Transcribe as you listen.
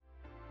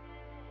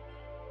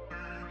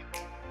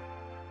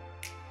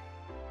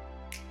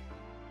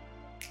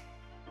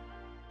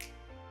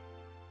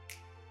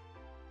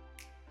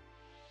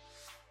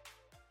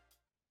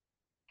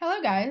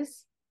Hello,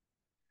 guys.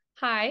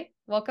 Hi,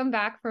 welcome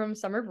back from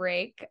summer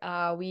break.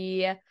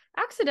 We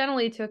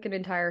accidentally took an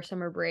entire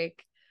summer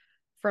break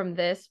from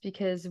this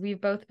because we've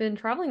both been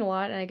traveling a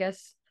lot, and I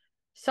guess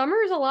summer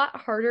is a lot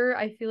harder,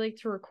 I feel like,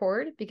 to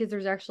record because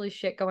there's actually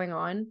shit going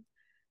on.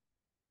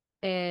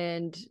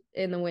 And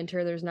in the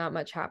winter, there's not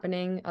much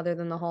happening other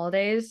than the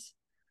holidays.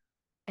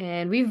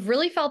 And we've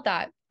really felt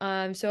that.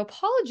 So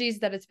apologies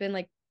that it's been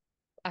like,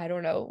 I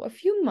don't know, a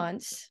few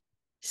months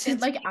It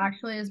since like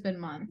actually has been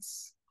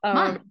months. um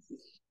Months.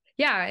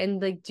 yeah,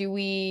 and like do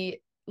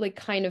we like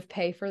kind of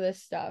pay for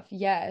this stuff?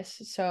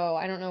 Yes. So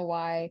I don't know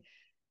why.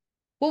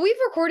 Well, we've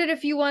recorded a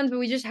few ones, but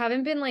we just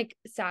haven't been like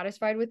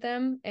satisfied with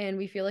them. And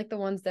we feel like the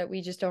ones that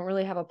we just don't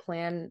really have a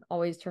plan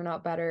always turn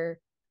out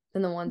better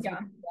than the ones we Yeah,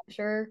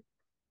 sure.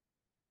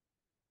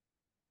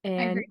 I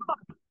And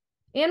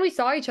agree. we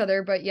saw each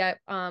other, but yet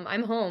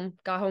I'm home,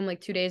 got home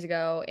like 2 days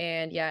ago,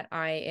 and yet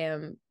I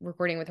am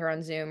recording with her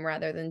on Zoom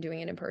rather than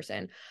doing it in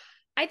person.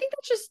 I think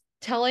that's just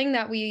telling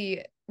that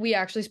we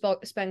actually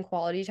spend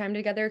quality time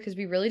together because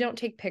we really don't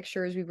take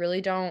pictures. We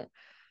really don't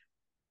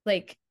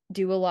like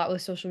do a lot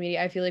with social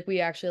media. I feel like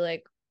we actually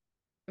like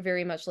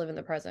very much live in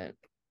the present.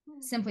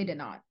 Simply did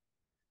not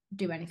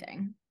do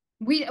anything.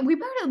 We didn't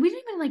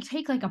even like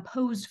take like a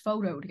posed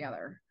photo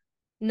together.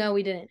 No,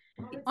 we didn't.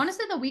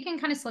 Honestly, the weekend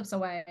kind of slips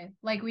away.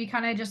 Like we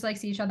kind of just like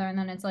see each other and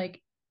then it's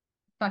like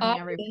fucking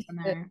every Always weekend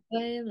slip there.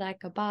 away like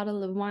a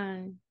bottle of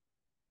wine.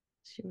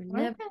 She were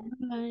What? never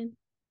mine.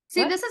 See,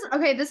 What? this is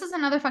okay. This is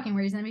another fucking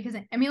reason because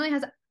Amelia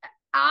has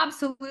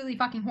absolutely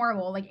fucking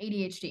horrible like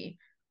ADHD.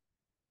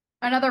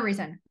 Another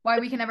reason why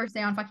we can never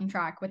stay on fucking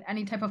track with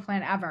any type of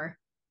plan ever.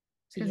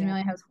 It's because Yeah.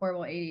 Amelia has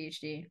horrible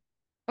ADHD.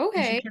 And she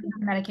Okay. should have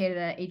been medicated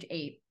at age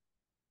 8.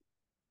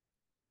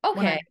 Okay.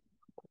 100.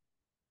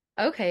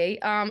 Okay.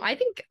 I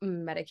think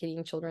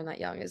medicating children that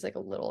young is like a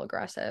little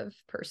aggressive,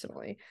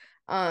 personally.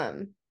 Um,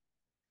 You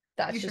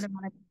that's should just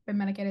have been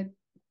medicated.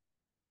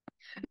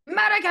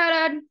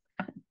 Medicated!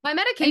 my And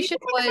you medication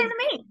can say the same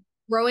was to me.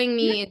 throwing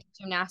You- me into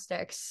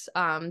gymnastics.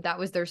 That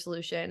was their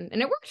solution,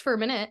 and it worked for a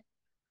minute.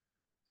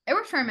 It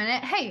worked for a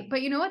minute. Hey,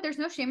 but you know what? There's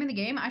no shame in the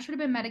game. I should have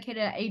been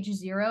medicated at age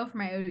 0 for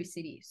my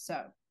OCD.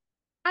 So,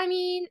 I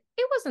mean,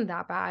 it wasn't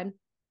that bad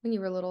when you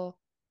were little.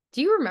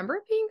 Do you remember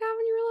it being bad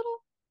when you were little?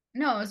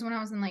 no, it was when I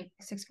was in like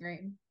 6th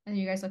grade. And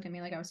you guys looked at me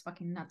like I was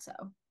fucking nutso.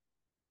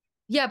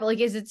 Yeah, but like,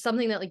 is it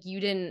something that like you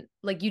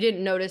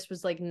didn't notice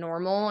was like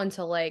normal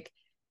until like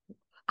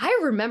I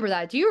remember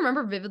that. Do you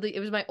remember vividly? It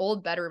was my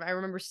old bedroom. I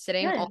remember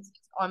sitting Yes.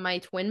 on my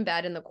twin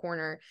bed in the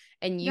corner,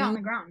 and Yeah, on you,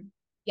 the ground.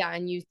 yeah,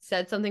 and you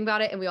said something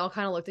about it, and we all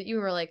kind of looked at you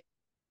and were like,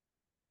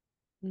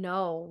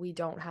 "No, we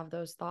don't have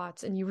those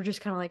thoughts." And you were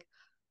just kind of like,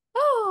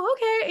 "Oh,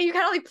 okay." And you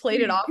kind of like played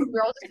it off. We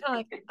were all just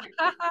kind of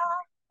like,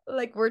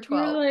 like we're You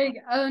were 12.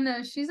 like, oh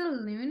no, she's a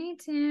Looney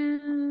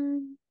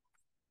Tune.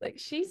 Like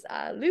she's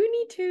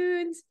Looney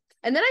Tunes.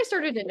 And then I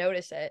started to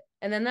notice it.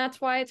 And then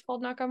that's why it's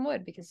called Knock on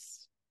Wood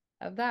because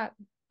of that.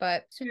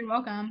 But So you're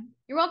welcome.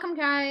 You're welcome,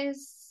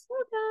 guys.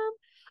 welcome.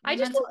 I Your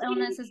just mental don't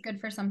illness think is good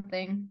for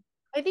something.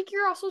 I think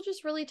you're also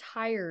just really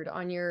tired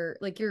on your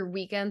like your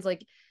weekends.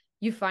 Like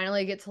you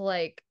finally get to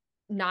like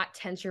not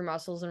tense your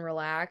muscles and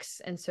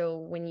relax. And so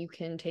when you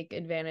can take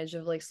advantage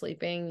of like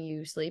sleeping,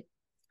 you sleep.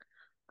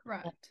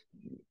 Correct.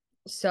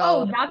 So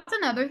Oh, that's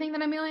another thing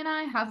that Amelia and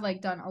I have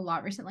like done a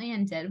lot recently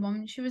and did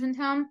when she was in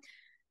town.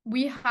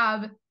 We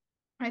have,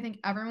 I think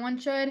everyone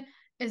should,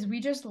 is we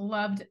just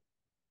loved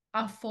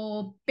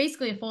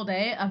basically a full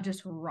day of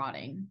just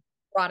rotting.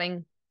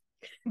 rotting.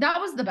 That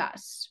was the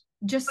best.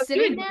 Oh, Just you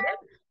sitting enjoyed there it?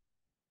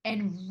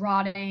 and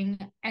rotting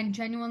and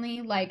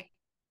genuinely like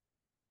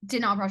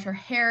did not brush our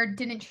hair,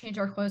 didn't change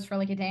our clothes for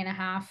like a day and a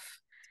half.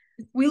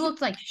 We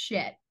looked like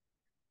shit,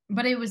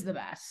 but it was the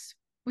best.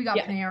 We got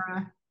Yeah.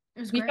 Panera. It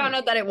was We found great.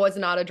 out that it was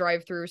not a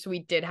drive-through, so we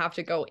did have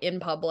to go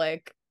in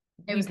public.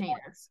 It We was brought,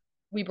 heinous.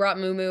 we brought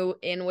Moo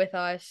in with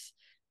us.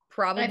 If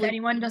Probably,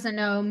 anyone doesn't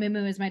know,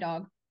 Mimu is my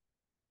dog.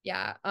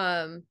 yeah.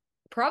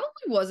 Probably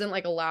wasn't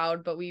like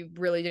allowed, but we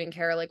really didn't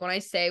care. Like when I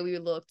say we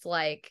looked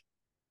like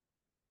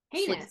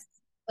sleep, Heinous.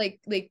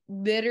 like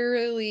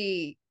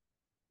literally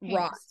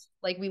rot. Heinous.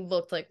 Like we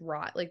looked like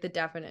rot, like the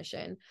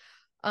definition.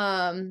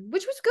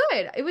 Which was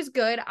good. It was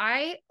good.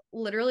 I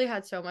literally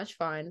had so much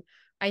fun.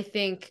 I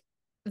think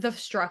the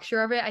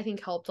structure of it, I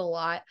think helped a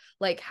lot.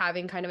 Like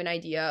having kind of an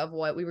idea of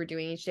what we were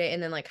doing each day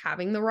and then like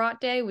having the rot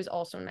day was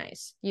also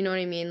nice. You know what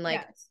I mean?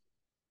 Like Yes.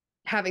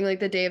 having like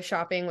the day of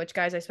shopping, which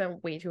guys, I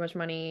spent way too much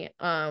money.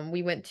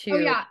 We went Oh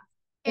to yeah.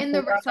 Sorry,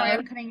 Sephora.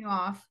 I'm cutting you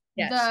off.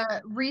 Yes.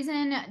 The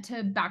reason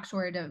to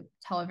backstory to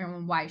tell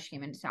everyone why she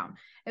came into town.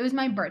 It was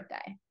my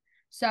birthday.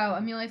 So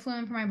Amelia flew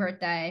in for my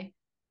birthday.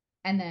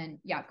 And then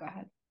yeah, go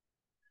ahead.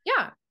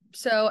 Yeah.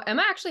 So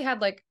Emma actually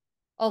had like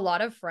a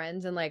lot of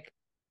friends and like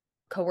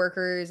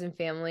coworkers and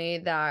family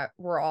that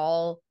were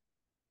all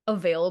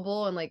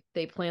available and like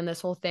they planned this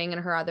whole thing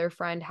and her other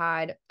friend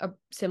had a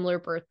similar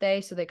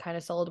birthday so they kind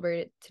of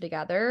celebrated it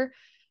together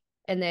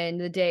and then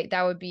the day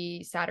that would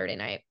be Saturday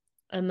night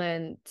and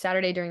then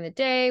Saturday during the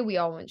day we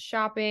all went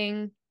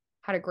shopping,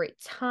 had a great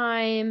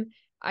time.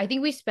 I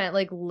think we spent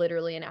like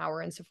literally an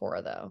hour in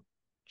Sephora though.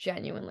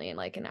 Genuinely in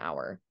like an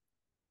hour.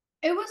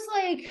 It was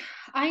like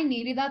I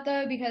needed that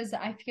though because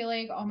I feel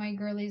like all my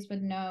girlies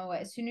would know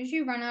as soon as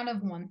you run out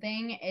of one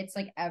thing, it's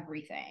like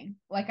everything.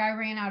 Like I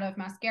ran out of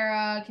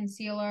mascara,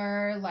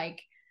 concealer,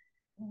 like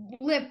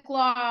lip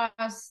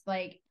gloss,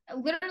 like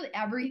literally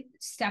every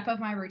step of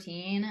my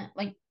routine,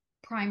 like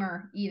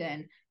primer,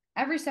 even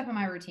every step of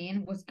my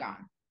routine was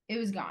gone. It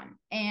was gone.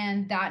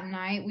 And that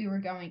night we were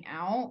going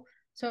out.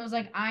 So I was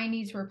like, I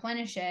need to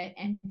replenish it.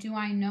 And do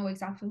I know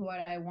exactly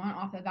what I want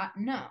off of that?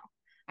 No.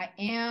 I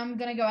am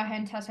going to go ahead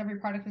and test every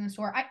product in the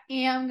store. I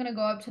am going to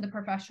go up to the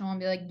professional and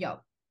be like, yo,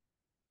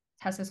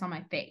 test this on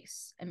my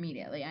face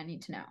immediately. I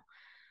need to know.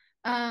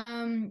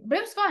 But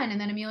it was fun. And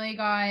then Amelia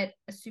got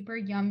a super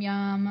yum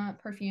yum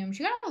perfume.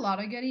 She got a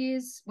lot of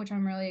goodies, which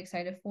I'm really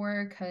excited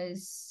for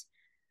because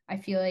I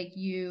feel like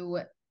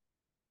you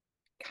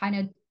kind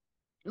of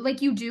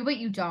like you do, but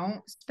you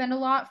don't spend a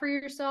lot for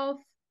yourself.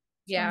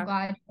 So I'm Yeah.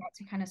 glad you got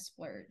to kind of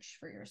splurge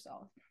for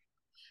yourself.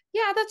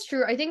 Yeah, that's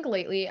true. I think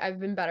lately I've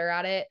been better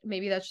at it.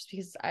 Maybe that's just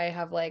because I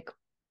have like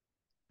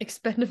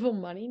expendable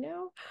money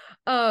now.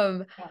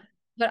 Um, Yeah.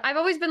 but I've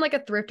always been like a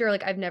thrifter.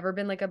 Like I've never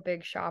been like a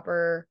big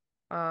shopper.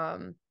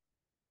 Um,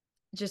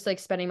 just like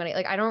spending money.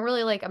 Like I don't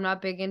really like I'm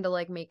not big into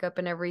like makeup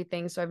and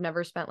everything, so I've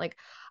never spent like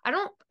I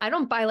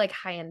don't buy like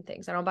high-end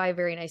things. I don't buy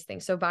very nice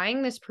things. So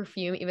buying this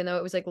perfume, even though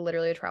it was like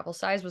literally a travel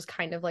size, was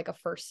kind of like a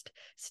first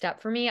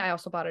step for me. I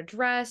also bought a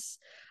dress.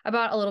 I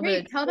bought a little bit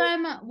Great. of Tell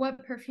them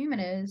what perfume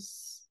it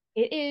is.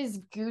 it is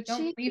Don't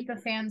Gucci leave the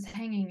fans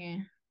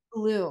hanging.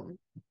 Bloom.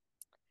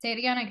 Say it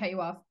again. I cut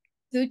you off.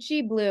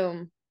 Gucci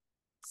Bloom.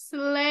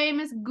 Slay,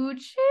 Miss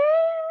Gucci.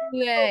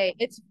 Yay.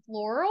 It's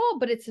floral,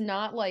 but it's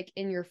not like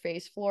in your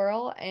face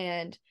floral.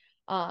 And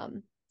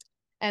um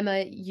Emma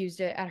used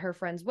it at her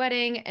friend's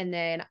wedding. And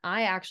then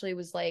I actually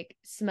was like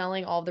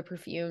smelling all the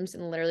perfumes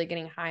and literally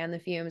getting high on the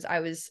fumes. I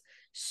was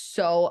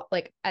so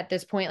like at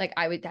this point, like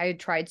I had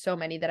tried so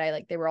many that I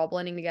like they were all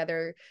blending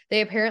together.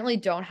 They apparently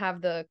don't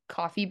have the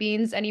coffee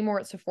beans anymore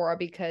at Sephora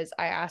because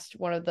I asked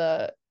one of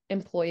the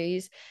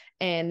employees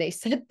and they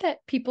said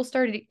that people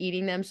started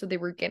eating them. So they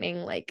were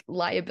getting like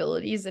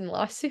liabilities and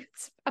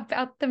lawsuits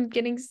about them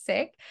getting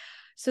sick.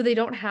 So they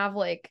don't have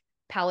like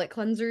palate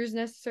cleansers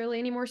necessarily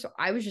anymore. So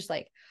I was just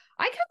like,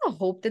 I kind of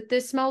hope that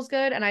this smells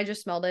good. And I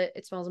just smelled it.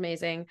 It smells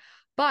amazing.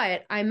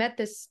 But I met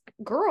this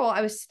girl.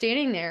 I was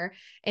standing there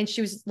and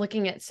she was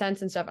looking at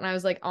scents and stuff. And I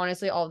was like,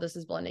 honestly, all of this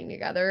is blending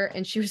together.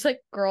 And she was like,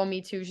 girl,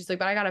 me too. She's like,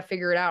 but I got to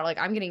figure it out. Like,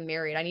 I'm getting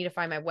married. I need to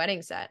find my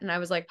wedding set. And I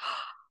was like,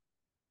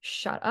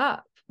 shut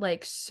up.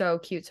 Like, so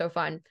cute, so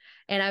fun.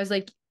 And I was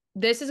like,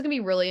 this is going to be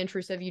really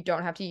intrusive. You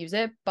don't have to use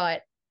it.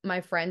 But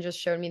my friend just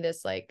showed me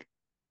this like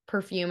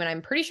perfume and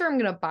I'm pretty sure I'm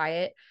going to buy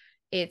it.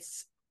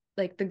 It's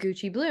like the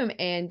Gucci Bloom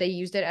and they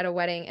used it at a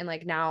wedding and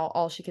like now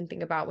all she can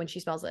think about when she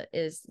smells it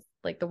is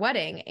like the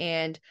wedding.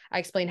 And I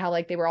explained how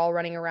like they were all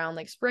running around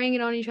like spraying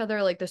it on each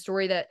other, like the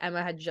story that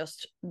Emma had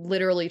just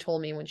literally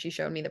told me when she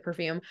showed me the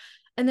perfume.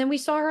 And then we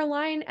saw her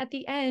line at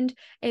the end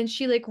and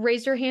she like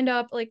raised her hand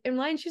up like in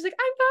line. She's like,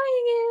 I'm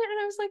buying it.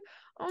 And I was like,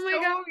 oh my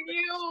God.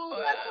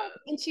 So cute.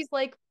 And she's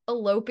like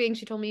eloping.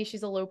 She told me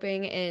she's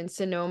eloping in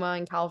Sonoma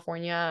in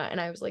California.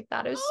 And I was like,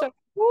 that is so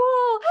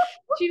cool.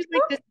 She was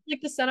like, this is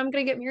like the son I'm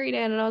gonna get married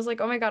in. And I was like,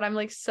 oh my God, I'm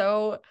like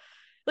so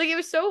like it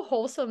was so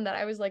wholesome that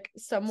I was like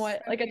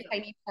somewhat So like a cute.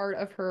 tiny part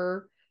of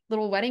her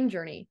little wedding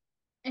journey.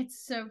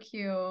 It's so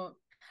cute.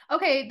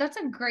 Okay, that's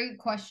a great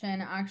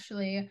question,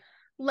 actually.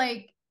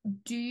 Like,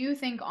 do you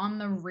think on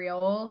the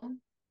real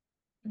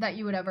that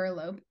you would ever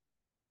elope?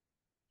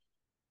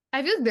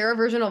 I feel like their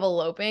version of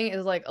eloping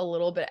is like a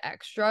little bit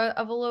extra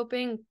of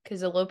eloping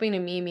because eloping to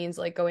me means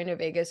like going to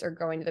Vegas or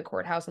going to the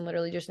courthouse and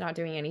literally just not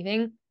doing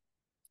anything.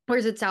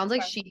 Whereas it sounds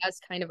like Okay. she has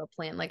kind of a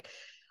plan. Like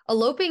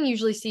eloping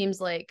usually seems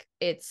like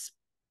it's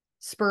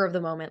spur of the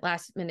moment,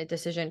 last minute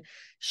decision.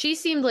 She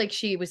seemed like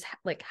she was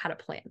like had a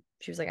plan.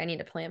 She was like, I need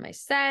to plan my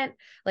set.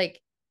 Like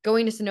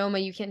going to Sonoma,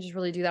 you can't just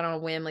really do that on a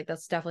whim. Like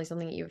that's definitely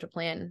something that you have to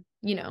plan,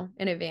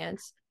 in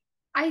advance.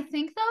 I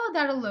think though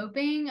that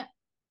eloping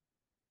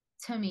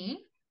to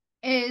me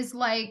is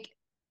like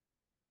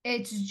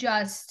it's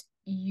just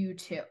you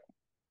two.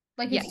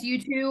 Like Yeah. it's you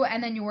two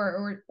and then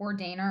your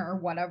ordainer or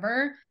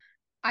whatever.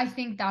 I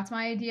think that's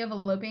my idea of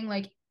eloping,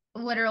 like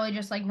literally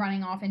just like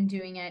running off and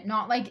doing it.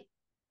 Not like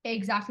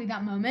exactly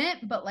that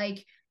moment, but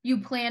like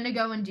you plan to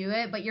go and do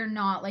it, but you're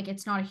not like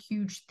it's not a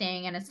huge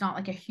thing and it's not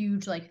like a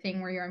huge like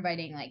thing where you're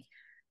inviting like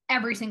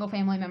every single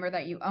family member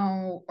that you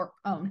own,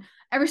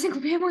 every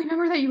single family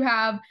member that you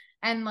have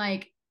and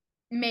like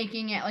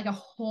making it like a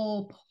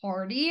whole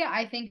party.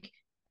 I think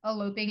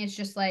eloping is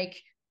just like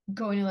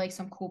going to like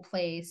some cool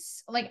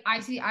place. Like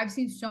I've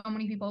seen so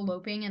many people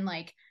eloping in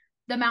like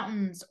the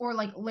mountains or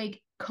like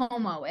Lake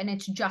Como and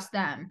it's just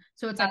them.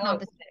 So it's like not Oh,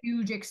 this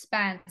huge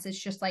expense. It's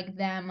just like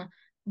them,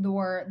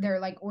 they're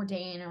like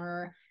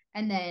ordainer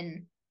and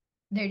then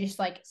they just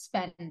like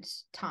spend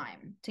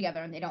time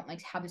together and they don't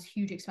like have this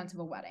huge expense of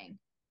a wedding.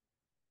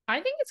 I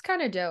think it's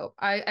kind of dope.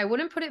 I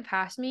wouldn't put it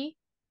past me.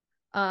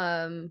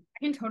 I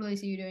can totally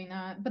see you doing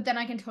that, but then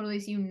I can totally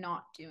see you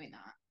not doing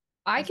that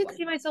I as could well.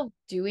 see myself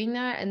doing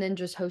that and then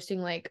just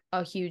hosting like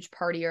a huge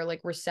party or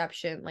like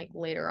reception like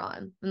later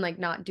on and like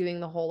not doing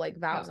the whole like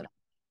Yeah. vows and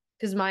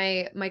because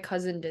my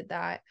cousin did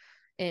that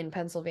in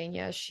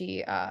Pennsylvania.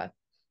 She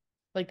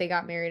like they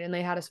got married and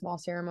they had a small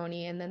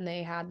ceremony and then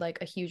they had like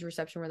a huge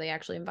reception where they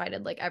actually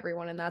invited like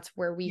everyone and that's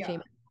where we Yeah.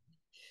 came.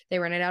 They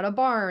rented out a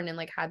barn and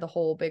like had the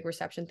whole big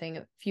reception thing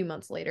a few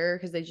months later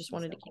because they just That's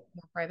wanted so to keep cool. it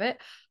more private.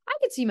 I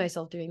could see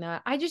myself doing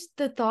that. I just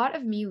the thought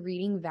of me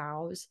reading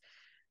vows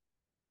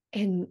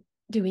and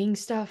doing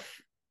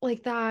stuff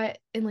like that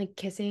and like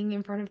kissing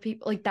in front of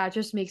people like that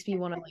just makes me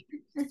want to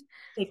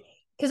like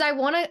because I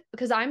want to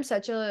because I'm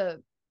such a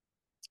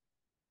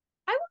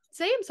I wouldn't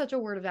say I'm such a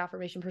word of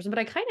affirmation person, but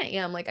I kind of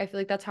am. Like I feel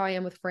like that's how I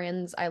am with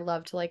friends. I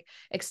love to like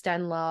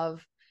extend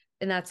love.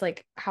 And that's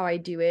like how I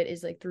do it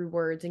is like through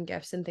words and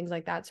gifts and things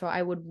like that. So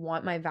I would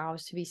want my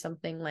vows to be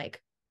something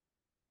like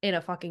in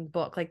a fucking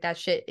book. Like that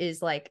shit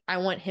is like I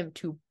want him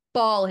to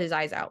bawl his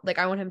eyes out. Like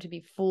I want him to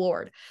be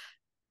floored.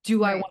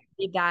 Do I Right. want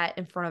to do that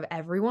in front of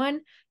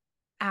everyone?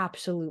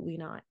 Absolutely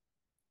not.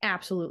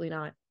 Absolutely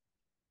not.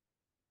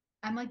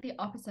 I'm like the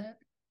opposite.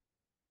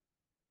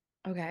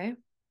 Okay.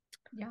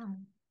 Yeah.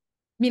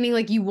 Meaning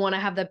like you want to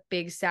have the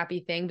big sappy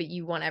thing, but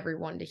you want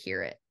everyone to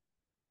hear it.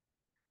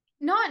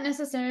 Not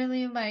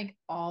necessarily like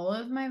all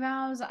of my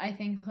vows. I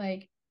think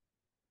like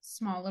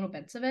small little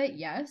bits of it,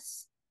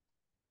 yes.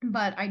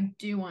 But I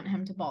do want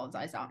him to bawl his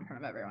eyes out in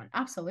front of everyone.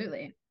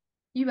 Absolutely.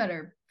 You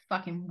better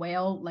fucking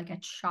wail like a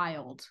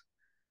child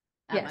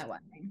at Yes. my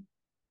wedding.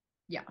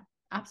 Yeah,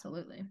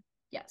 absolutely.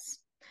 Yes.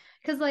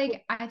 Because, Well,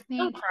 like, I don't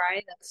think,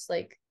 cry. That's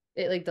like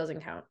it like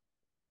doesn't count.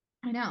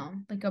 I know,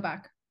 like, go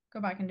back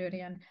and do it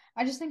again.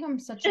 I just think I'm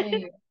such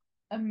a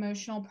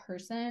emotional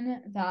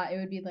person that it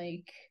would be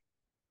like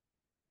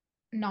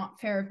not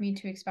fair of me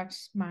to expect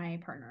my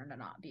partner to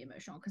not be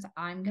emotional because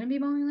I'm gonna be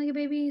bawling like a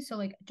baby. So,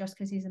 like, just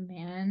because he's a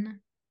man,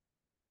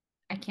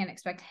 I can't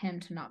expect him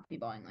to not be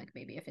bawling like a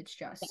baby if it's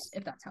just Yes.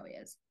 if that's how he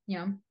is, you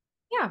know?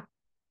 Yeah,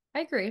 I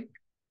agree.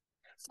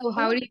 So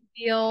how Oh, do you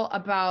feel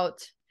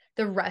about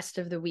the rest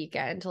of the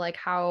weekend? Like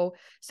how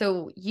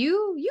so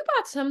you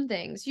bought some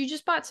things. You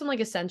just bought some like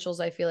essentials,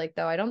 I feel like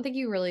though. I don't think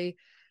you really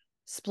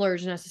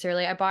splurged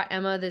necessarily. I bought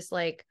Emma this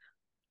like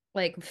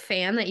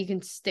fan that you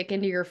can stick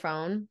into your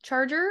phone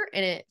charger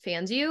and it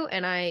fans you.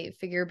 And I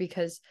figure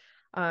because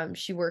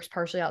she works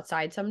partially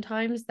outside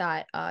sometimes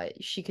that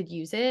she could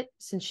use it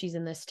since she's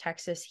in this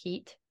Texas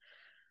heat.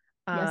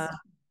 Uh yes.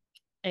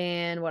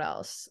 and what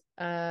else?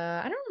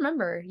 I don't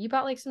remember. You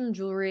bought like some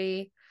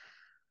jewelry.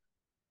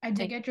 I did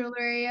And get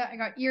jewelry. I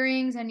got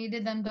earrings. I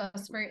needed them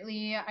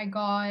desperately. I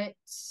got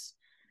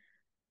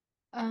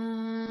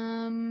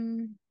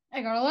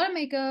a lot of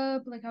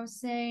makeup, like I was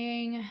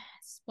saying,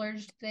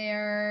 splurged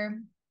there.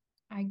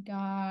 I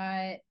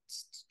got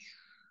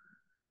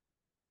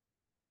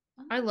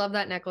I love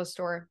that necklace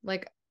store.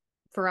 Like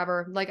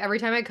forever. Like every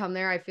time I come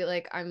there, I feel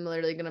like I'm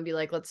literally gonna be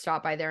like, let's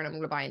stop by there and I'm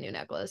gonna buy a new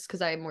necklace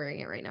because I'm wearing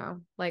it right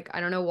now. Like I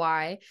don't know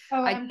why. oh,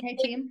 I like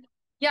MKT.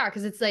 yeah,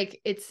 because it's like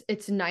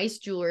it's nice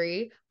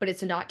jewelry, but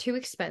it's not too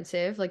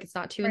expensive. Like it's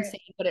not too Right. insane,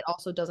 but it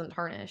also doesn't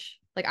tarnish.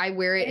 Like I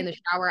wear it in the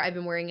shower. I've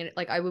been wearing it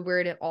like I would wear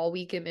it all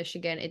week in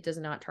Michigan. It does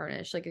not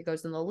tarnish. Like it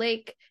goes in the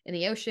lake, in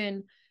the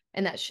ocean,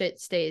 and that shit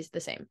stays the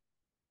same.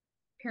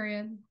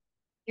 Period.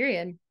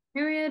 Period.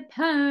 Period.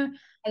 Huh.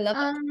 I love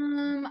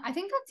it. I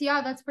think that's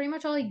yeah, that's pretty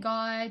much all I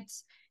got.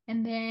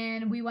 And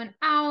then we went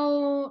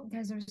out.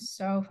 Guys, it was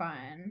so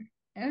fun.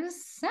 It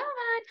was so fun.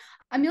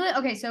 Amelia,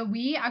 okay, so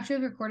we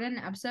actually recorded an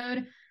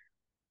episode.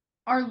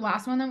 Our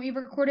last one that we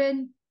recorded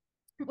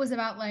was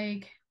about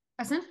like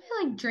essentially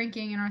like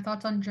drinking and our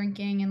thoughts on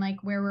drinking and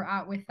like where we're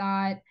at with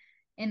that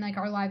in like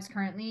our lives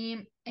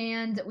currently.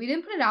 And we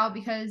didn't put it out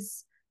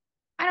because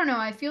I don't know.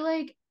 I feel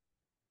like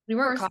We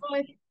weren't first of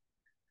all,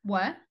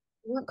 what?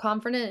 we weren't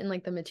confident in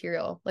like the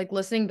material. Like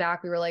listening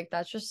back, we were like,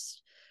 that's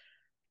just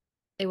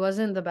it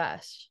wasn't the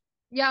best.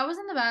 Yeah, it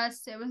wasn't the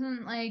best. It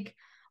wasn't like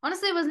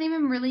honestly, it wasn't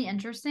even really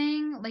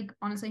interesting. Like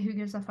honestly, who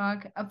gives a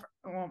fuck?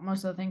 Well,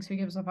 most of the things, who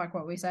gives a fuck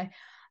what we say?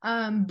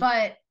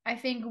 But I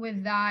think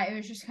with that, it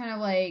was just kind of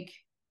like,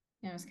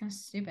 it was kind of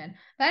stupid.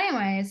 But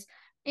anyways,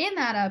 in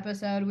that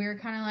episode, we were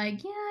kind of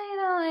like,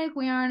 yeah, like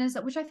we aren't as,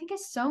 which I think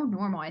is so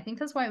normal. I think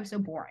that's why it was so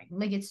boring.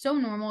 Like it's so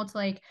normal to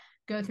like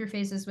go through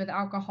phases with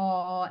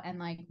alcohol and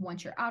like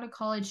once you're out of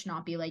college,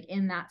 not be like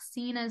in that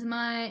scene as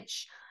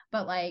much.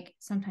 But like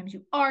sometimes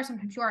you are,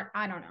 sometimes you aren't.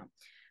 I don't know.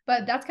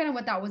 But that's kind of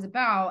what that was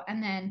about.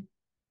 And then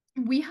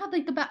we had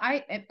like the best.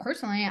 I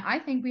personally, I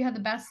think we had the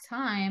best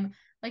time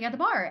like at the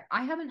bar.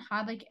 I haven't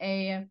had like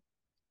a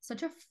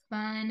such a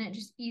fun,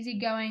 just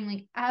easygoing.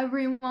 Like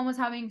everyone was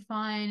having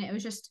fun. It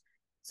was just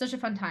such a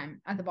fun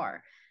time at the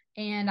bar,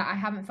 and I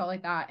haven't felt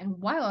like that in a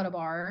while at a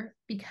bar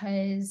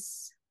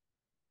because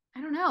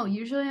I don't know.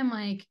 Usually I'm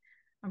like,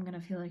 I'm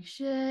gonna feel like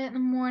shit in the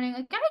morning.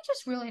 Like I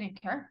just really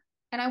didn't care.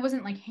 And I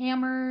wasn't like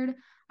hammered.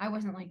 I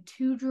wasn't like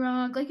too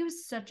drunk. Like it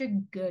was such a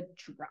good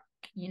drunk,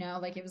 you know?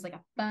 Like it was like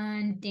a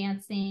fun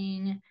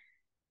dancing,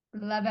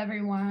 love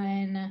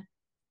everyone.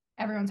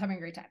 everyone's having a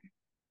great time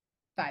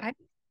vibe.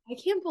 I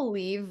can't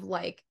believe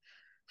like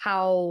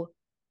how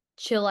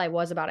chill I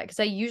was about it because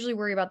I usually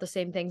worry about the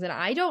same things and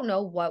I don't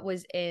know what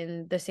was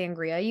in the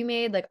sangria you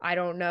made. Like I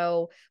don't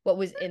know what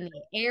was in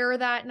the air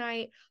that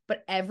night,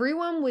 but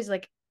everyone was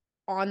like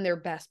on their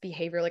best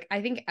behavior. Like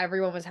I think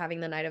everyone was having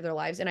the night of their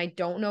lives and I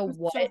don't know It was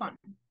what so fun.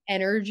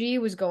 energy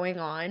was going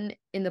on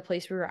in the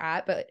place we were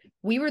at, but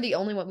we were the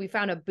only one. We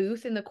found a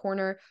booth in the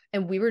corner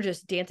and we were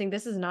just dancing.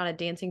 This is not a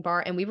dancing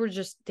bar. And we were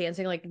just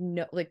dancing like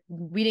no, like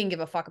we didn't give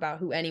a fuck about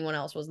who anyone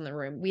else was in the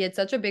room. We had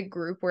such a big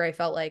group where I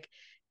felt like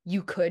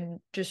you could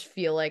just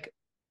feel like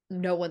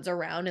no one's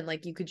around and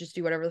like you could just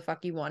do whatever the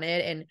fuck you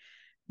wanted. And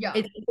Yeah.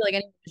 it didn't feel like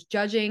anyone was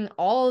judging.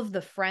 All of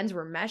the friends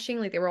were meshing,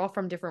 like they were all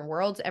from different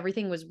worlds.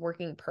 Everything was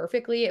working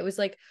perfectly. It was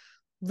like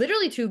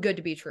literally too good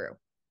to be true.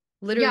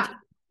 Literally Yeah.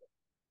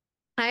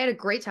 I had a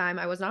great time.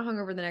 I was not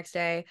hungover the next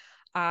day.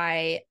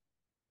 I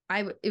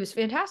it was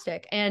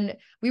fantastic. And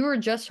we were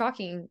just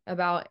talking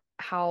about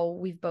how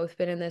we've both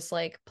been in this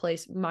like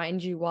place,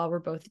 mind you, while we're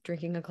both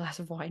drinking a glass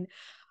of wine,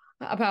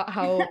 about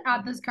how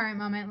At this current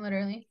moment,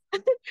 literally.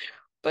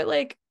 but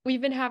like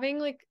we've been having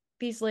like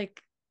these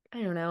like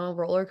I don't know,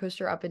 roller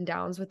coaster up and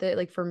downs with it.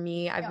 Like for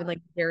me, I've been Yeah.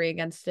 like very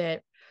against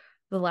it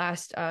the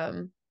last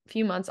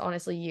few months,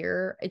 honestly,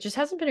 year. It just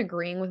hasn't been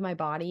agreeing with my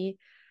body,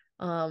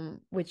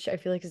 which I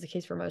feel like is the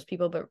case for most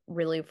people, but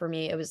really for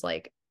me, it was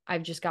like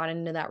I've just gotten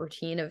into that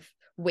routine of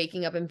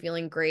waking up and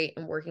feeling great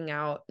and working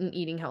out and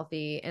eating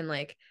healthy. And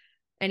like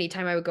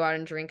anytime I would go out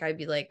and drink, I'd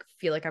be like,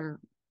 feel like I'm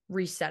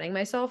resetting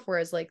myself.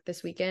 Whereas like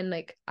this weekend,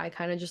 like I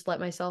kind of just let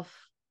myself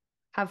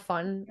have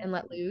fun and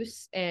let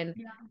loose. And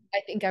Yeah.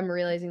 I think I'm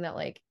realizing that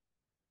like,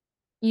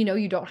 you know,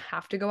 you don't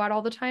have to go out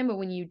all the time, but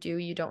when you do,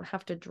 you don't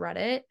have to dread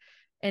it.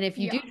 And if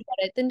you do Yeah. dread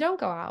it, then don't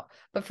go out.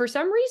 But for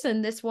some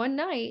reason, this one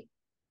night,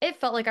 it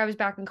felt like I was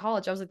back in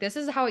college. I was like, this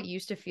is how it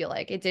used to feel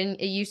like. It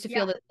used to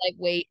feel Yeah. this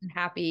lightweight and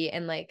happy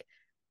and like,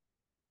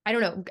 I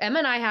don't know. Emma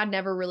and I had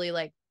never really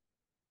like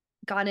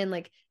gone in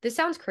like, this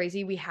sounds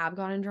crazy. We have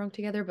gone and drunk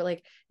together, but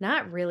like,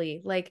 not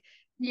really. Like,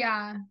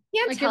 Yeah.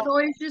 can't Like tell it's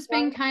always just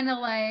been drunk, kind of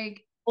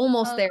like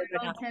almost a there,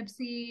 but little not.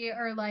 tipsy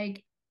or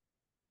like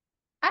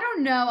I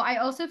don't know. I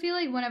also feel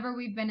like whenever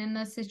we've been in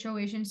the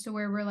situations to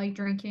where we're like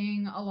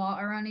drinking a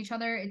lot around each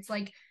other, it's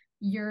like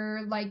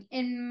you're like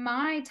in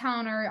my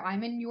town or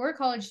I'm in your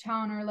college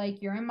town or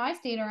like you're in my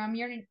state or I'm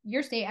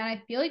your state. And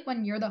I feel like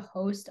when you're the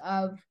host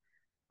of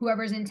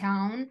whoever's in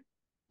town,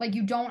 like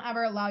you don't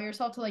ever allow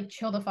yourself to like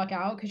chill the fuck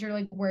out because you're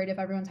like worried if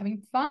everyone's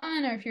having fun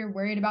or if you're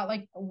worried about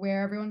like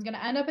where everyone's gonna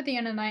end up at the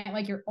end of the night.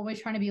 Like you're always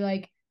trying to be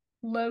like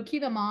low key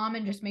the mom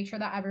and just make sure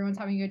that everyone's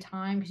having a good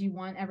time because you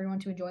want everyone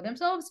to enjoy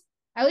themselves.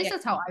 At least Yeah.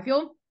 that's how I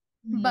feel.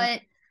 Mhm.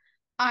 But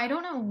I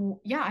don't know.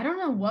 Yeah, I don't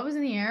know what was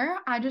in the air.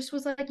 I just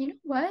was like, you know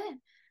what?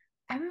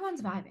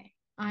 Everyone's vibing.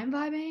 I'm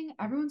vibing.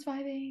 Everyone's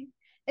vibing.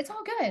 It's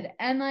all good.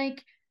 And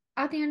like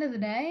at the end of the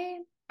day,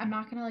 I'm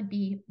not gonna like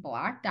be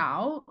blacked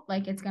out.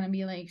 Like it's gonna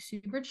be like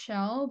super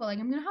chill, but like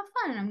I'm gonna have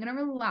fun. I'm gonna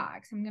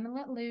relax. I'm gonna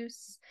let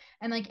loose.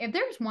 And like if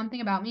there's one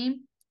thing about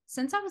me,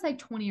 since I was like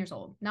 20 years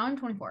old, now I'm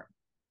 24.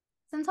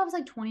 Since I was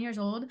like 20 years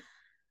old,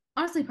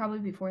 honestly, probably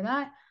before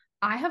that,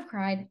 I have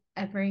cried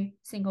every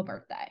single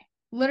birthday.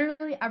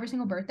 Literally every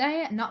single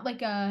birthday. Not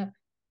like a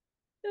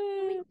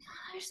oh my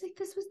gosh, like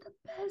this was the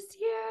best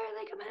year.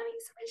 Like I'm having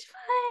so much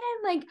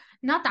fun. Like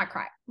not that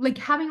cry. Like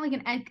having like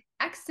an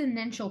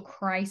existential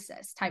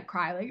crisis type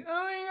cry. Like, oh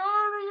my God,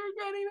 I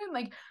can't even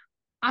like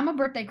I'm a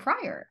birthday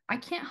crier. I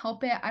can't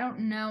help it. I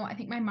don't know. I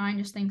think my mind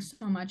just thinks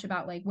so much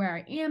about like where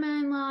I am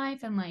in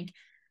life and like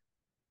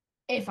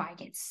if I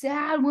get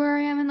sad where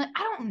I am and like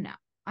I don't know.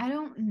 I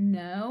don't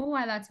know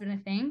why that's been a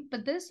thing.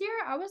 But this year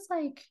I was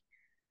like,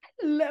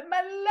 I love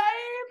my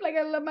life. Like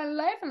I love my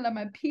life. I love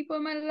my people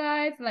in my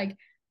life. Like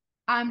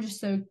I'm just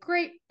so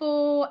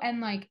grateful.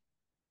 And like,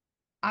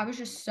 I was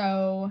just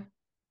so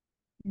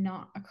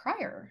not a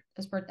crier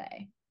this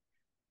birthday.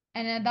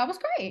 And that was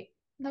great.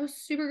 That was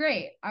super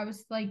great. I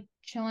was like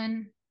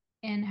chilling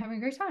and having a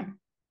great time.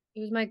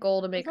 It was my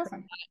goal to It make was her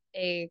awesome.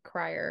 a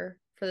crier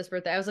for this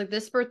birthday. I was like,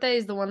 this birthday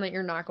is the one that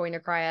you're not going to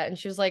cry at. And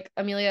she was like,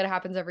 Amelia, it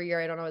happens every year.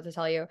 I don't know what to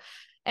tell you.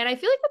 And I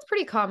feel like that's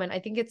pretty common. I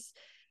think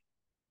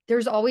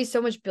there's always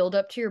so much build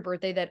up to your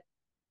birthday that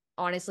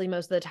honestly,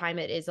 most of the time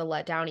it is a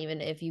letdown,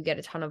 even if you get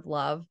a ton of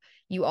love.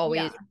 You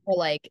always Yeah. are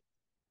like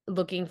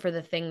looking for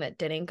the thing that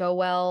didn't go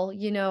well,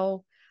 you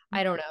know?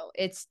 I don't know.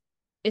 It's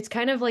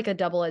kind of like a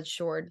double-edged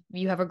sword.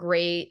 You have a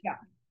great Yeah.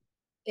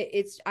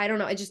 it's I don't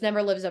know, it just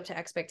never lives up to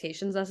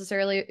expectations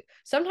necessarily.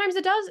 Sometimes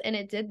it does, and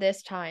it did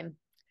this time.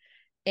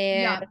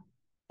 And Yeah.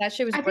 that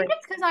shit was I think great.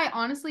 it's because I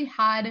honestly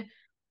had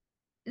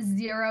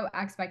zero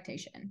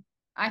expectation.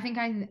 I think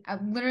I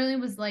literally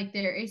was like,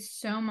 there is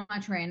so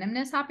much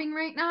randomness happening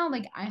right now.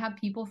 Like, I have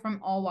people from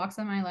all walks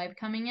of my life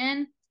coming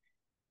in,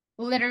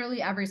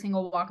 literally every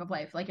single walk of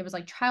life. Like, it was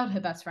like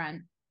childhood best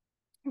friend,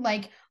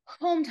 like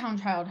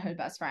hometown childhood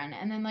best friend,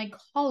 and then like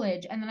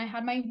college, and then I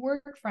had my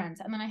work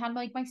friends, and then I had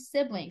like my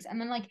siblings, and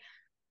then like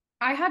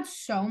I had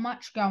so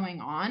much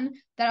going on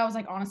that I was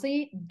like,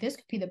 honestly, this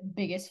could be the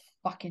biggest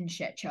fucking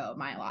shit show of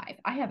my life.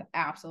 I have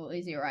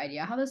absolutely zero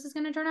idea how this is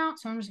gonna turn out,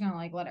 so I'm just gonna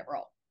like let it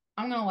roll.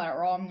 I'm gonna let it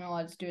roll. I'm gonna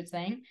let it do its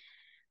thing.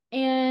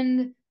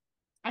 And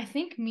I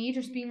think me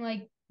just being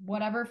like,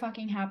 whatever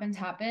fucking happens,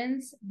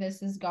 happens.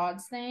 This is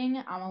God's thing.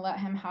 I'm gonna let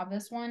him have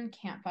this one.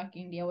 Can't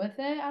fucking deal with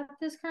it at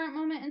this current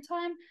moment in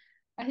time.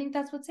 I think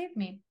that's what saved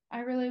me. I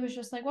really was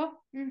just like, well,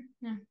 no,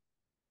 not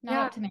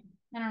Yeah, up to me.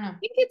 I don't know.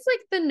 think it's like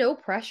the no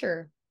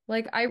pressure.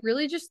 Like I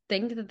really just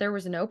think that there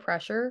was no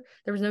pressure.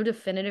 There was no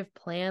definitive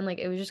plan. Like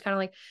it was just kind of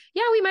like,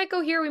 yeah, we might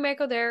go here, we might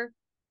go there.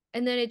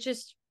 And then it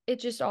just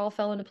all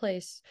fell into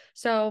place.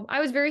 So I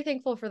was very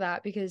thankful for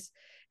that because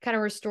it kind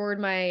of restored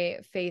my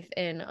faith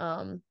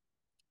in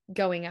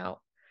going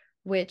out,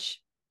 which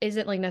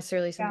isn't like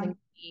necessarily Yeah. something to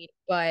eat,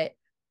 but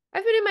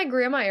I've been in my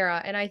grandma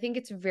era and I think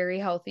it's very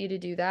healthy to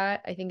do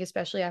that. I think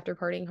especially after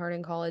partying hard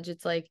in college,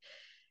 it's like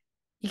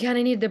you kind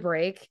of need the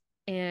break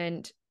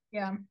and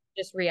Yeah.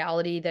 just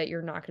reality that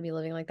you're not going to be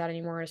living like that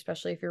anymore,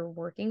 especially if you're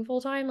working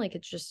full time. Like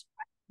it's just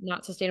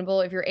not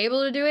sustainable. If you're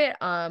able to do it,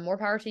 more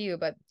power to you.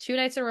 But 2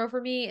 nights in a row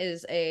for me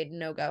is a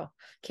no go.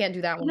 Can't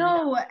do that one again.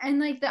 No, and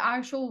like the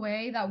actual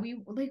way that we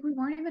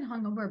weren't even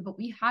hungover, but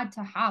we had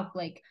to have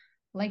like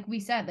we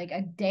said, like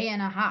a day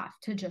and a half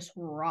to just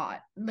rot.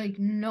 Like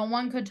no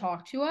one could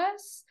talk to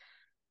us.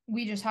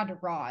 We just had to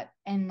rot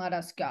and let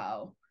us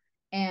go.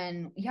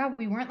 And yeah,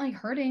 we weren't like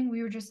hurting.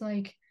 We were just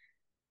like,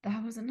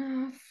 that was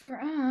enough for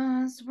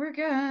us. We're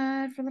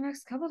good for the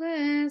next couple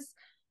days.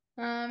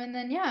 And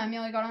then yeah,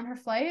 Amelia got on her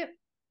flight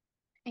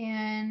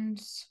and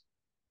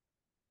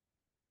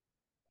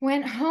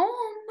went home.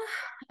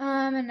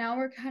 And now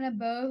we're kind of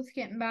both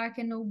getting back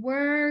into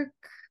work.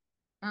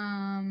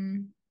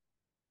 Um,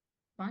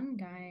 Fun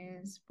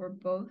guys. We're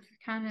both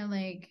kind of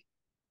like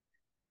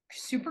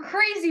super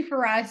crazy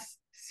for us.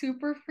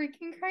 Super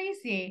freaking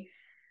crazy.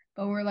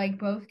 But we're like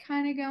both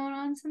kind of going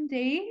on some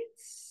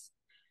dates.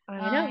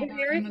 I know.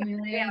 Very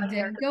Amelia out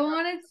here. did go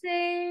on a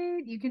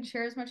date. You can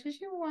share as much as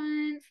you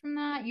want from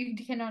that. You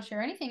cannot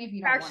share anything if you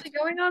You're don't want actually to.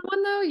 going on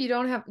one though? You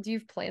don't have, do you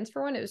have plans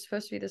for one? It was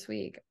supposed to be this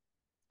week.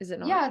 Is it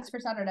not? Yeah, it's for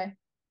Saturday.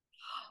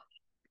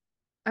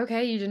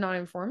 Okay, you did not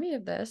inform me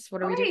of this.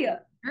 What are we doing? Okay.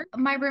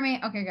 My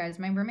roommate, okay, guys,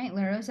 my roommate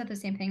literally said the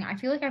same thing. I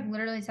feel like I've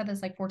literally said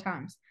this like 4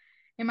 times.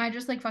 Am I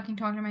just like fucking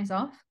talking to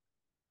myself? I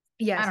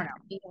Yes. don't know.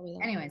 You told me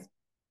Anyways,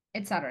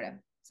 it's Saturday,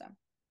 so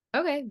that.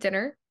 Okay,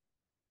 dinner.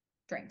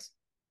 drinks.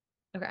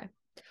 Okay.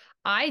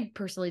 I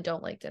personally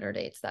don't like dinner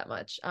dates that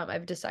much.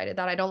 I've decided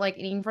that I don't like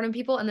eating in front of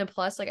people. And then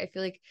plus, like, I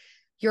feel like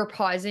you're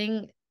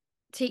pausing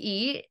to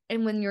eat.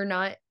 And when you're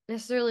not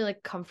necessarily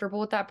like comfortable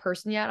with that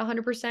person yet,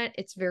 100%,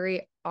 it's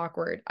very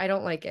awkward. I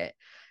don't like it.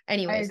 I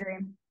Anyways, agree.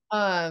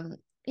 um,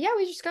 yeah,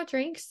 we just got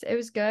drinks. It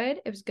was good.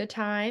 It was a good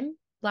time.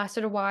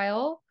 Lasted a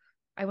while.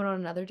 I went on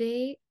another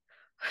date.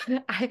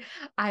 I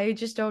I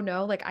just don't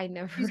know. Like I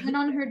never She's been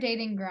on her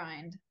dating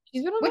grind,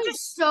 she's been on which my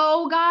is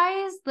so,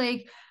 guys,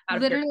 like out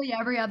of here. literally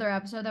every other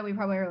episode that we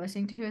probably are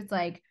listening to, it's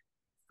like,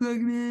 fuck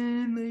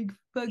man, like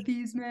fuck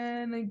these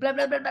men, like blah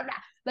blah blah blah blah.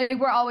 Like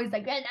we're always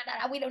like,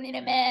 we don't need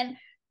a man.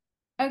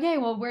 Okay,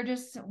 well,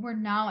 we're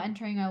now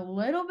entering a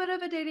little bit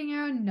of a dating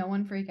era. No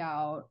one freak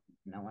out.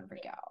 No one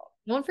freak out.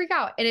 Don't freak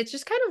out. And it's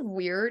just kind of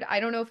weird. I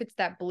don't know if it's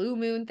that blue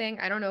moon thing.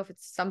 I don't know if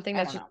it's something I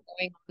that's don't just know.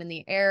 going on in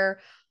the air,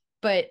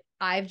 but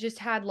I've just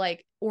had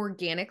like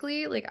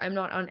organically, like I'm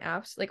not on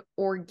apps, like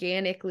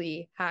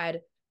organically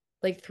had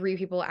like 3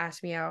 people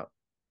ask me out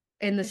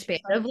in the It's span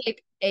just like of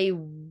like a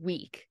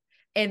week.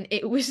 And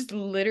it was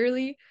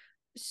literally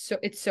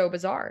it's so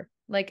bizarre.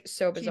 Like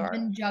so she's bizarre.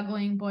 been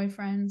juggling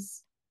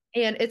boyfriends.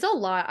 And it's a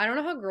lot. I don't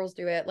know how girls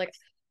do it. Like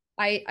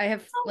I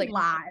have It's a like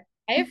lot.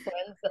 I have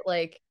friends that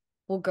like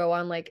will go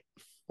on like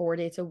 4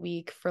 dates a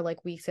week for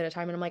like weeks at a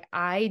time. And I'm like,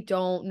 I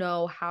don't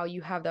know how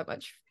you have that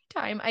much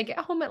free time. I get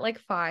home at like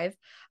 5.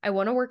 I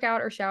want to work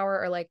out or shower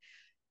or like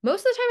most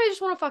of the time I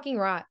just want to fucking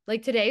rot.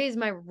 Like today is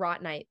my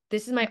rot night.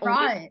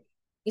 Right.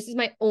 This is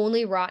my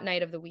only rot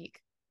night of the week.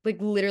 Like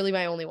literally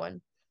my only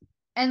one.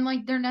 And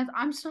like they're not,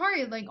 I'm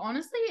sorry, like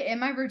honestly, in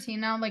my routine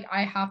now, like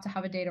I have to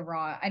have a day to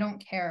raw. I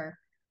don't care.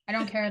 I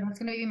don't care. That's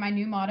gonna be my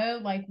new motto,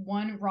 like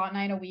one raw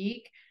night a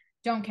week.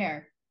 Don't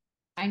care.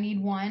 I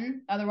need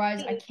one.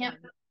 Otherwise, I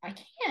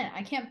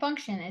can't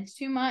function. It's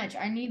too much.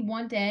 I need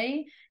one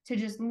day to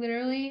just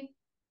literally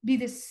be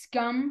the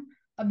scum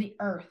of the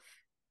earth.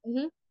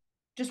 Mhm.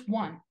 Just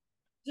one.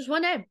 Just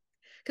one day.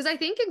 Because I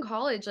think in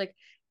college, like,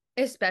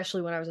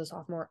 especially when I was a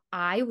sophomore,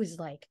 I was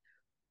like,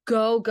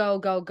 go, go,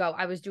 go, go.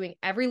 I was doing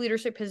every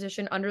leadership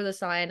position under the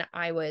sun.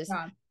 I was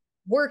Yeah.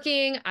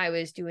 working. I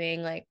was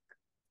doing like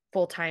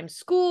full-time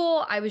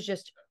school. I was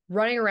just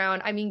running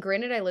around. I mean,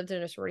 granted, I lived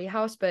in a sorority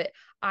house, but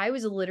I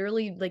was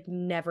literally like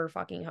never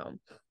fucking home.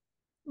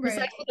 Right.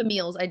 Besides for the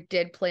meals, I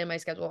did plan my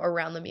schedule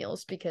around the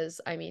meals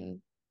because I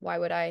mean, why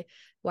would I?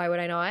 Why would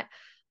I not?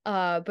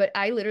 But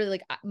I literally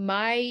like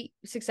my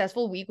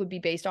successful week would be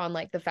based on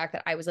like the fact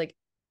that I was like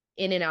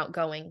in and out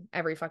going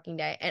every fucking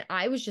day. And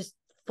I was just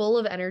full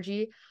of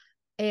energy.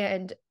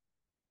 And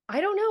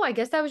I don't know. I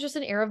guess that was just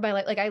an era of my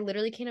life. Like I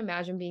literally can't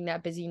imagine being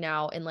that busy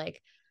now and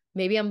like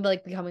maybe I'm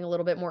like becoming a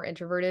little bit more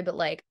introverted, but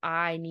like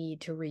I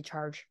need to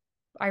recharge.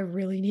 I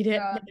really need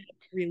it. Yeah. Like,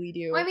 I really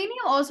I do. mean,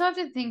 you also have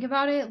to think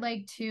about it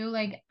like too,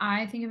 like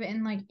I think of it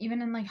in like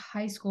even in like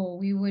high school,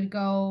 we would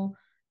go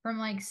from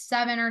like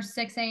 7 or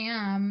 6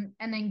 a.m.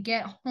 and then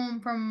get home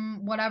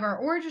from whatever,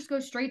 or just go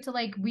straight to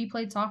like we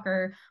played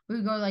soccer. We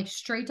would go like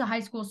straight to high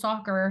school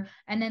soccer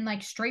and then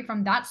like straight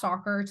from that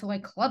soccer to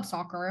like club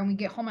soccer and we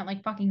get home at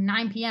like fucking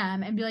 9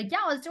 p.m. and be like,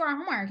 yeah, let's do our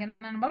homework and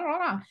then blah blah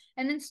blah.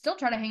 And then still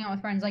try to hang out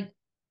with friends. Like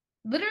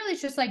literally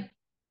it's just like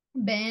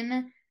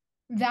been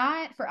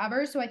that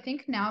forever. So I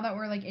think now that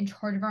we're like in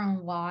charge of our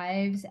own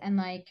lives and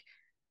like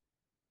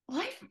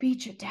life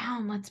beats you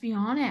down, let's be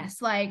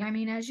honest. Like, I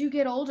mean, as you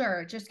get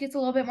older, it just gets a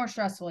little bit more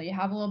stressful. You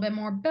have a little bit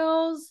more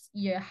bills,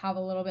 you have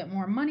a little bit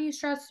more money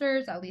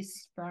stressors, at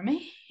least for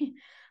me.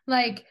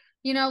 Like,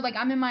 like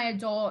I'm in my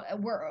adult,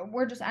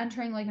 we're just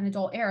entering like an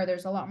adult era.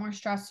 There's a lot more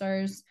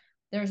stressors.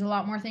 There's a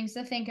lot more things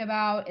to think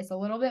about. It's a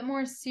little bit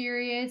more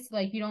serious.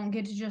 Like you don't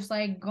get to just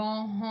like go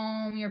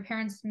home. Your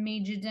parents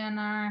made you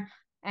dinner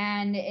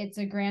and it's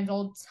a grand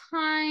old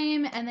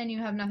time and then you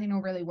have nothing to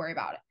really worry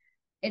about.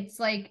 It's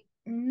like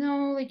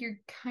no, like you're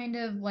kind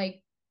of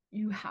like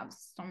you have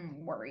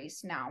some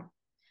worries now.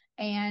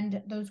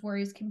 And those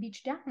worries can beat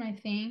you down, I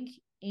think.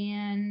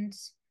 And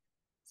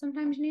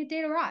sometimes you need a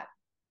day to rot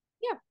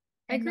Yeah,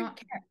 I and agree. not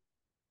care.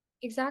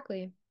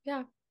 Exactly.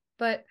 Yeah.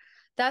 But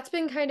that's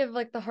been kind of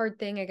like the hard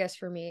thing, I guess,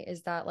 for me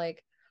is that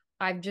like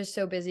I'm just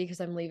so busy because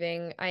I'm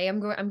leaving. I'm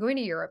going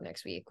to Europe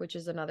next week, which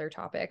is another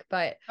topic,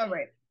 but Oh,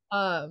 right.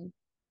 um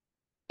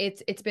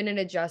it's been an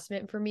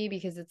adjustment for me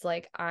because it's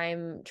like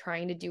I'm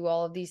trying to do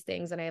all of these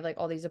things and I have like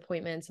all these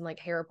appointments and like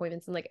hair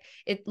appointments and like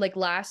it like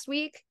last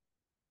week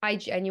I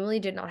genuinely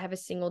did not have a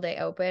single day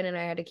open and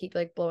I had to keep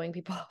like blowing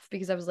people off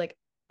because I was like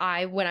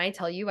when I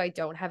tell you I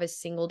don't have a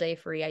single day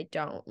free, I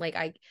don't. Like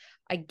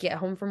I get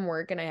home from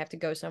work and I have to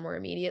go somewhere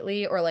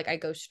immediately or like I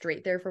go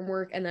straight there from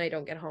work and then I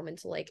don't get home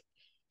until like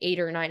 8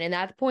 or 9. And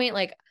at that point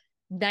like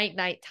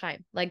night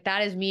time. Like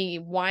that is me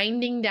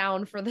winding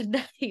down for the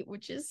night,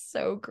 which is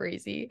so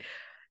crazy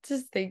to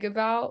think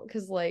about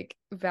because like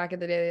back in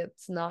the day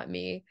it's not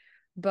me.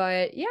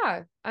 But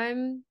yeah,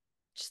 I'm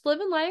just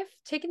living life,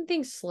 taking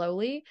things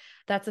slowly.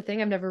 That's the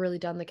thing. I've never really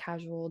done the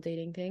casual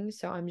dating thing,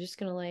 so I'm just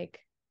gonna like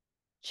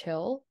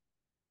chill.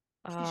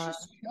 She's Uh,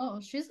 just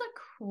chill. She's a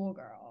cool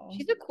girl.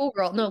 she's a cool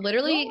girl. No,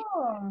 literally,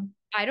 Oh,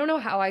 I don't know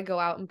how I go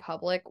out in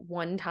public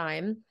one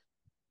time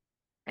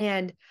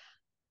and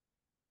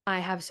I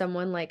have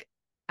someone like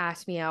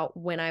ask me out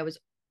when I was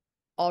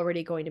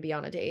already going to be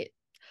on a date.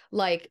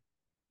 Like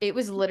it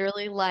was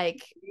literally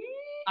like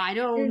I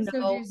don't it's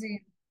so know.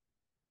 juicy.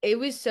 It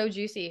was so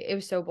juicy. It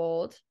was so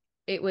bold.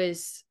 It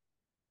was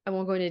I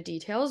won't go into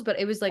details, but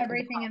it was like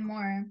Everything and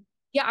more.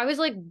 yeah, I was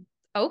like,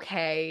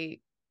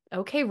 okay,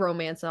 okay,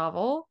 romance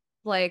novel.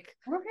 Like,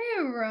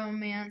 Okay,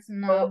 romance oh,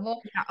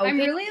 novel. yeah, I'm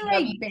okay, really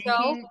TV like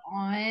show. banking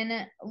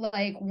on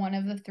like one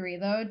of the three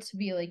though to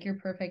be like your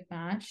perfect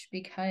match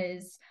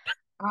because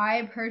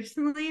I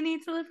personally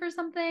need to live for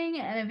something,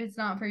 and if it's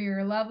not for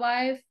your love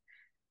life,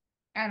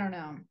 I don't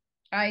know.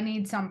 I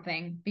need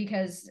something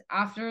because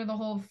after the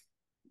whole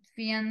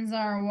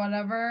fianza or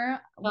whatever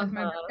with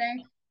my Uh-huh.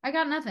 birthday, I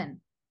got nothing.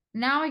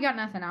 Now I got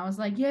nothing. I was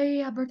like, yeah, yeah,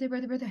 yeah, birthday,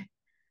 birthday, birthday.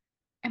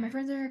 And my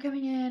friends are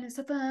coming in. It's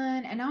so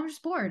fun. And now I'm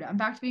just bored. I'm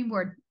back to being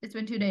bored. It's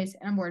been 2 days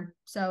and I'm bored.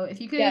 So if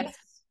you could Yes.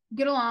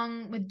 get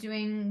along with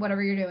doing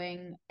whatever you're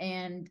doing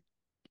and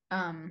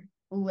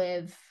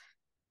live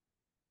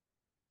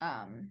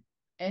um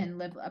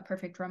live a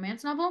perfect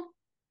romance novel,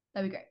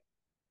 that'd be great.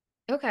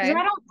 Because I Okay.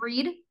 don't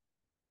read,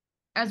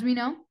 as we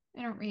know.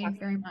 I don't read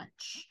very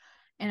much.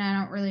 And I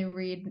don't really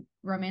read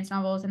romance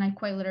novels, and I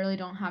quite literally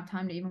don't have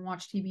time to even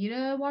watch TV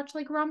to watch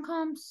like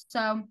rom-coms.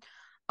 So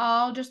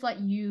I'll just let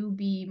you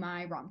be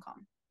my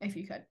rom-com if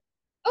you could.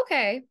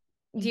 Okay.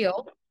 Thank you.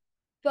 Deal.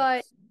 But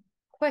Yes.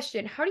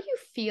 question, how do you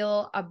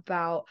feel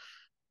about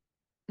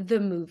the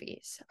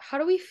movies? How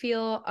do we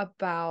feel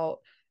about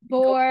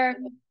going For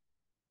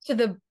to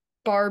the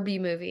Barbie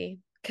movie?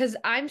 Because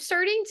I'm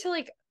starting to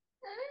like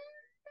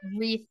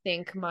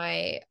rethink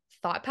my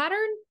thought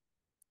pattern.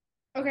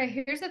 okay,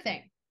 here's the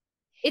thing.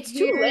 It's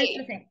too Here's the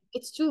late. thing.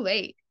 It's too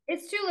late.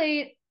 It's too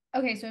late.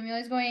 Okay, so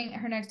Amelia's going,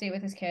 her next date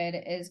with his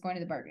kid is going to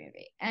the Barbie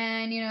movie.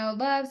 And,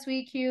 love,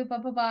 sweet, cute, blah,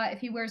 blah, blah. If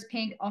he wears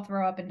pink, I'll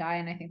throw up and die.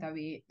 And I think that would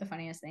be the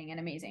funniest thing and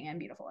amazing and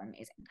beautiful and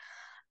amazing.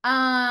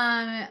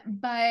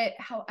 But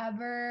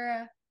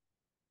however,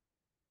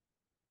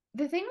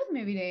 the thing with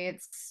movie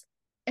dates,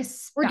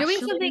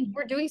 especially,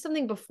 We're doing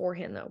something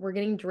beforehand though. We're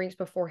getting drinks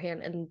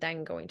beforehand and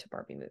then going to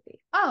Barbie movie.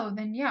 oh,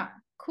 then yeah,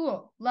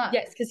 cool, love.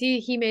 Yes, because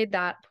he made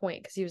that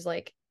point because he was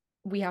like,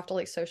 we have to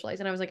like socialize.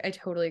 And I was like, I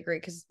totally agree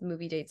because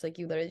movie dates, like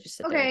you literally just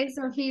sit there and Okay,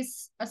 so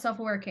he's a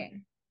self-aware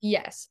king.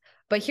 yes.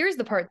 But here's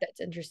the part that's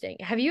interesting.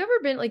 Have you ever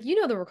been like,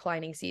 the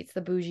reclining seats,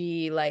 the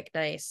bougie, like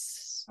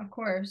nice Of theater,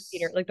 course.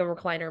 like the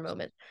recliner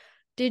moment?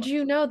 Of Did course.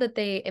 you know that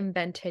they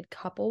invented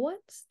couple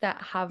ones that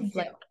I have do.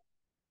 like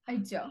I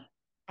do.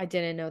 I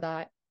didn't know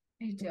that.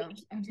 I do.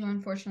 I do,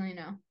 unfortunately,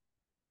 no.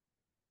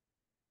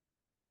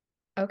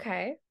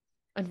 Okay.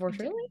 I do.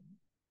 Unfortunately.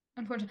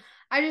 Unfortunately.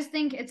 I just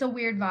think it's a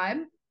weird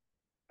vibe.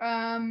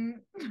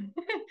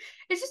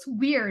 It's just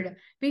weird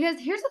because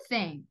here's the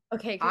thing.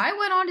 Okay, because I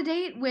went on a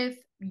date with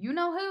you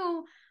know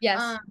who, yes.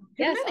 to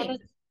the Yes, on a,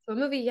 movies. to a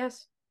movie,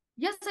 yes.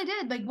 Yes, I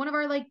did. Like one of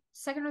our like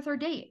second or third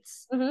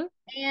dates. Mm-hmm.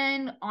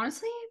 And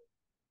honestly,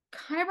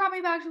 kind of brought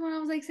me back to when I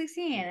was like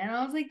 16. And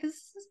I was like, this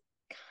is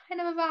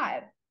kind of a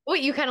vibe.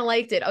 Wait, you kind of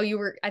liked it. Oh, you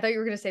were, I thought you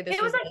were gonna say this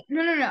It was was like, like,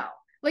 no, no, no.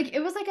 Like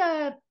it was like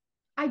a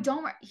I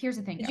don't here's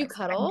the thing, did you guys.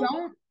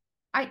 cuddle?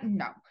 I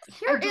no. I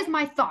Here is don't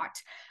my thought.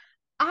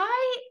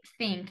 I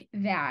think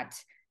that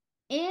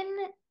in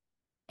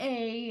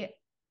a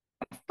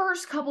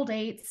first couple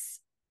dates,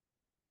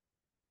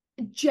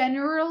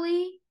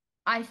 generally,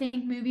 I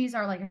think movies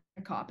are like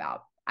a cop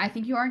out. I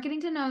think you aren't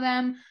getting to know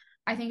them.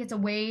 I think it's a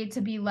way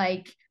to be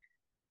like,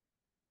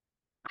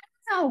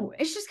 no,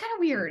 it's just kind of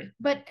weird.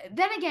 But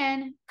then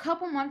again, a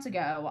couple months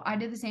ago, I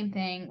did the same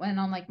thing. Went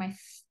on like my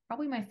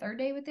probably my third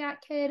day with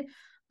that kid.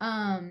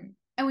 And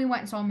we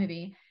went and saw a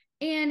movie.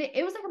 And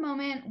it was like a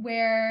moment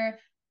where,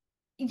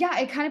 yeah,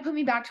 it kind of put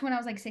me back to when I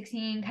was like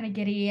 16, kind of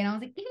giddy, and I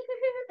was like,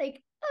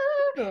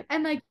 like,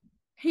 and like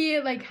he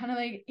like kind of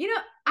like,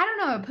 I don't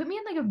know, it put me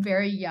in like a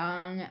very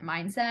young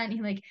mindset. And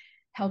he like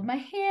held my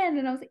hand,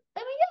 and I was like,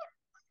 oh my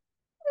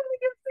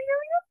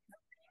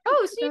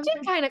Oh, so you god.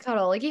 did kind of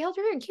cuddle. Like he held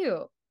your hand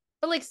cute.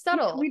 But like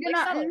subtle. We did Like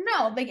not subtle.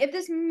 know. Like, if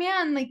this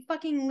man like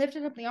fucking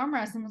lifted up the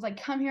armrest and was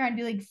like, "Come here," I'd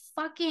be like,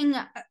 "Fucking."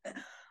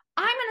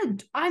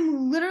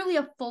 I'm literally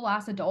a full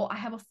ass adult. I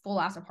have a full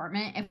ass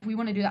apartment. If we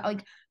want to do that,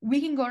 like,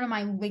 we can go to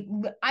my like.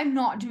 I'm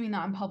not doing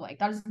that in public.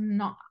 That is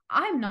not.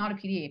 I'm not a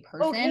PDA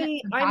person.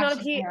 Okay, I'm not That's a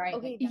just P. where I.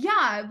 Okay,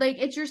 Yeah, like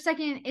it's your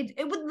second.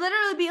 It would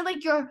literally be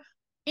like your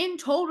in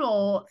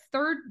total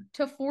third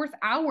to fourth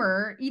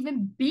hour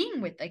even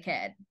being with the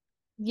kid.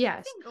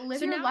 yes. Live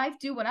So your now, life,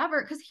 do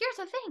whatever. Because here's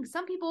the thing: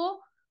 some people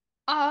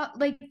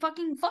like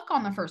fucking fuck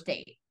on the first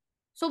date.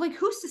 So like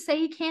who's to say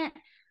you can't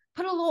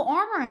put a little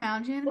arm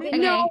around you in the okay,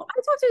 movie? no, Okay. I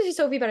talked to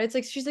Sophie about it. It's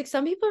like she's like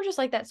some people are just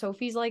like that.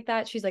 Sophie's like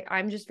that. She's like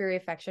I'm just very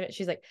affectionate.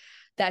 She's like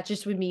that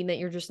just would mean that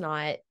you're just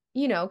not,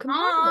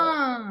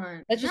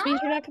 compatible. That just No.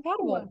 means you're not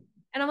compatible.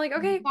 And I'm like,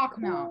 okay, Fuck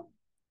no. cool.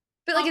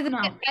 But like, Fuck no.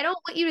 I don't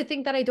want you to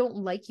think that I don't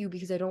like you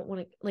because I don't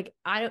want to. Like,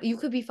 I don't. You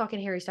could be fucking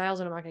Harry Styles,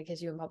 and I'm not gonna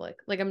kiss you in public.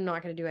 Like, I'm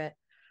not gonna do it.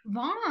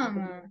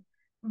 Vom.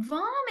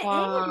 Vom is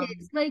Um,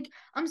 like,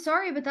 I'm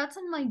sorry, but that's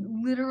some like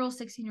literal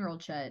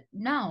 16-year-old shit.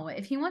 No,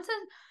 if he wants to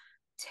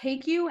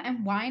take you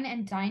and wine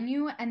and dine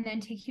you and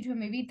then take you to a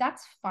movie,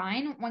 that's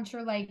fine once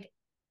you're like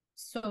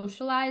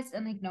socialized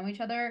and like know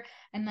each other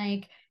and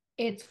like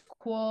it's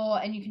cool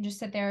and you can just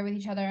sit there with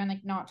each other and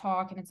like not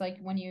talk, and it's like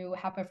when you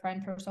have a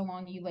friend for so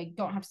long you like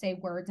don't have to say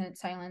words and it's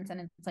silence and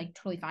it's like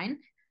totally fine.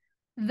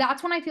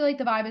 That's when I feel like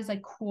the vibe is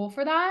like cool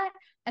for that.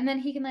 And then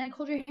he can like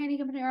hold your hand, he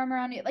can put your arm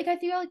around you. Like I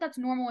feel like that's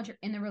normal once you're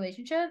in the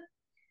relationship.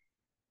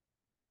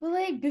 But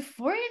like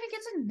before you even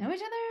get to know each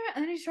other,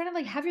 and then he's trying to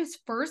like have his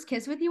first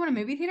kiss with you in a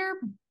movie theater,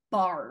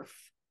 barf,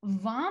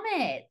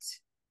 vomit.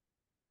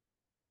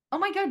 Oh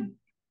my god,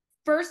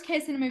 first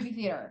kiss in a movie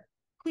theater.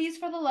 Please,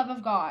 for the love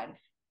of God,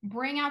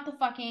 bring out the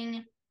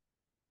fucking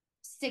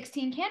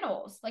 16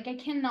 candles. Like I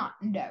cannot.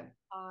 No.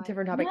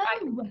 different topic.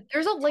 No.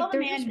 There's a Tell like the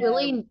there's man just no.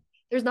 really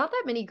there's not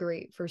that many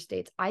great first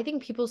dates. I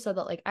think people said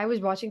that like I was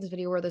watching this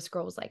video where this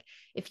girl was like,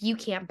 if you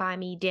can't buy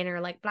me dinner,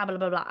 like blah blah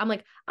blah blah. I'm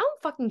like, I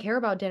don't fucking care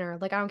about dinner.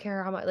 Like I don't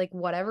care how much like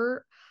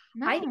whatever.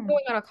 I think No.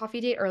 going on a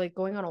coffee date or like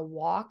going on a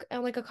walk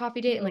and like a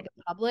coffee date in like Cute.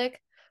 a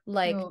public,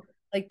 like Cute.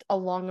 like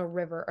along a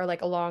river or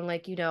like along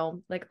like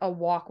like a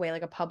walkway,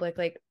 like a public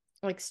like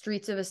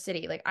streets of a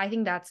city. Like I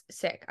think that's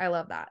sick. I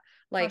love that.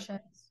 Like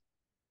Precious.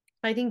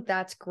 I think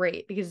that's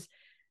great because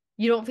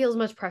you don't feel as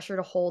much pressure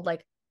to hold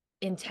like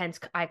intense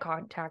eye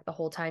contact the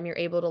whole time. You're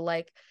able to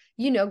like,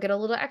 get a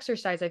little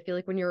exercise. I feel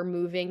like when you're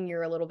moving,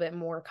 you're a little bit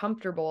more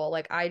comfortable.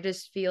 Like I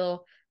just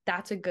feel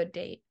that's a good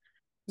date.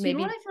 Do you know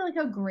what Maybe I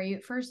feel like a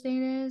great first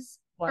date is?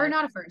 Or what?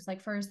 not a first,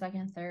 like first,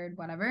 second, third,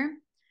 whatever.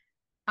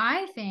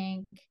 I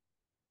think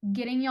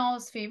getting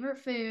y'all's favorite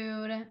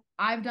food.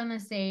 I've done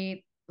this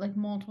date like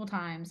multiple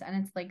times and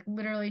it's like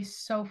literally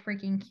so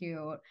freaking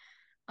cute.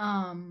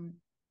 Um,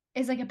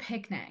 is like a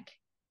picnic.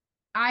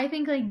 I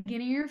think like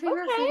getting your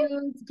favorite Okay.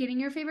 foods, getting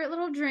your favorite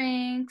little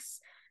drinks,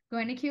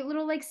 going to cute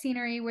little like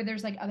scenery where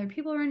there's like other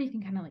people around, you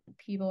can kind of like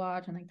people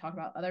watch and like talk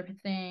about other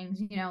things,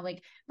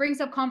 like brings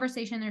up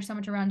conversation. There's so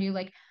much around you.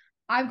 Like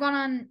I've gone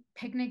on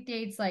picnic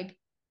dates like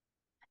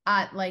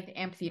at like the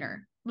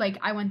amphitheater. Like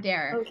I went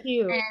there Oh,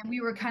 cute. and we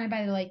were kind of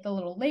by like the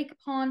little lake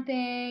pond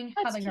thing,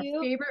 had That's like our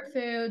cute. favorite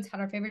foods, had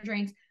our favorite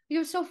drinks. It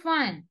was so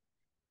fun.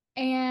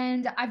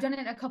 And I've done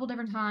it a couple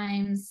different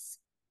times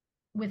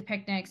with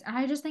picnics. And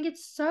I just think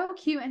it's so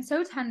cute and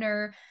so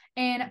tender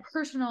and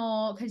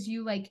personal because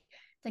you like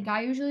the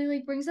guy usually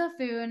like brings up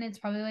food and it's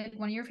probably like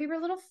one of your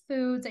favorite little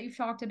foods that you've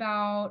talked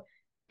about.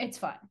 It's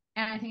fun.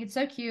 And I think it's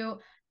so cute.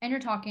 And you're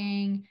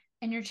talking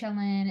and you're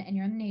chilling and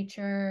you're in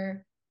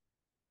nature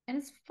and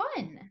it's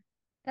fun.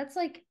 That's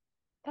like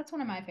that's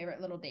one of my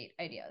favorite little date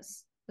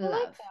ideas. I like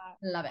Love.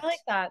 that. Love I like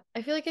it. that.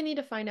 I feel like I need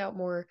to find out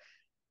more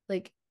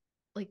like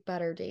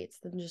better dates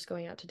than just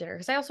going out to dinner.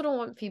 Because I also don't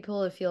want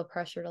people to feel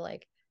pressure to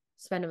like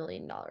spend $1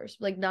 million.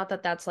 Like, not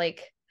that that's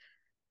like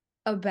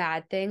a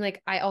bad thing.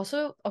 Like, I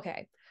also,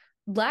 okay,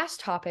 last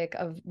topic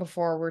of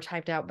before we're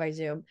typed out by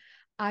Zoom,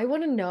 I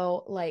want to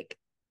know, like,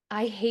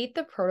 I hate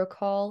the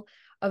protocol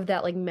of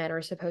that, like, men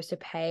are supposed to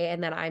pay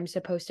and that I'm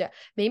supposed to,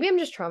 maybe I'm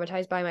just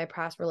traumatized by my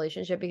past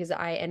relationship because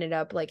I ended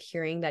up like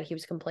hearing that he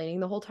was complaining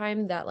the whole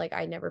time that like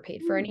I never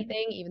paid for Mm.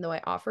 anything, even though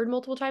I offered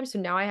multiple times. So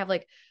now I have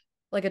like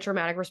a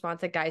traumatic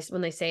response that guys,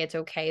 when they say it's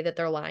okay, that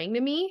they're lying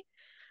to me,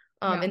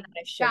 Yeah. and that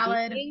I should be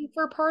Valid. paying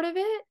for part of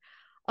it.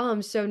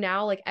 So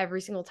now like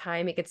every single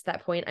time it gets to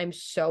that point, I'm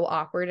so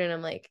awkward and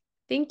I'm like,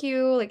 thank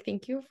you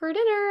for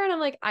dinner. And I'm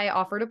like, I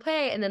offer to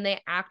pay. And then they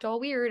act all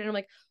weird. And I'm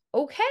like,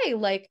 okay,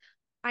 like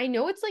I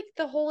know it's like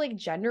the whole like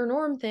gender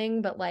norm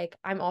thing, but like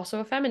I'm also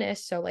a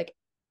feminist. So like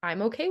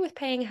I'm okay with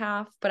paying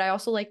half, but I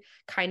also like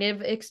kind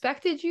of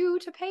expected you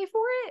to pay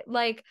for it.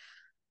 Like,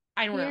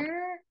 I don't know.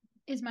 Here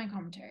is my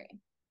commentary.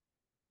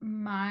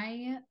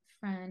 My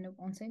friend,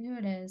 won't say who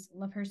it is,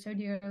 love her so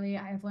dearly.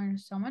 I have learned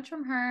so much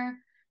from her,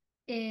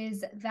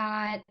 is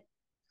that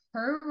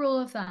her rule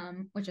of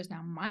thumb, which is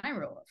now my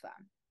rule of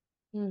thumb,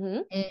 Mm-hmm.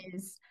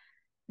 is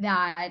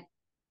that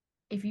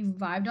if you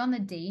vibed on the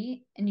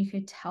date and you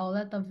could tell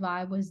that the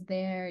vibe was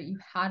there, you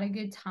had a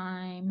good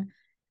time,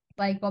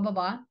 like blah blah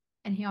blah,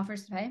 and he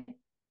offers to pay,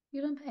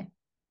 you don't pay.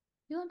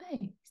 You don't pay.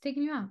 He's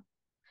taking you out.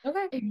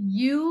 Okay. If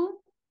you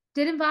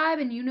didn't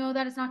vibe and you know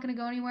that it's not going to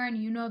go anywhere and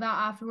you know that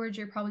afterwards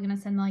you're probably going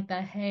to send like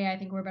the hey, I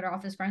think we're better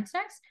off as friends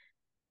text,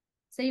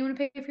 say you want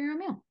to pay for your own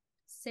meal.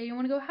 Say you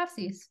want to go half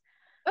seas.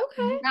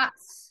 Okay.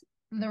 That's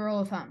the rule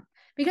of thumb.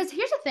 Because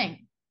here's the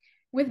thing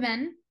with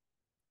men,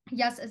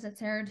 yes, is it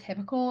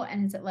stereotypical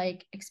and is it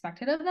like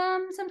expected of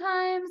them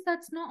sometimes?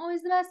 That's not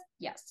always the best.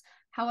 Yes.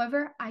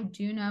 However, I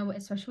do know,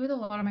 especially with a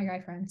lot of my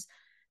guy friends,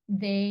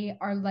 they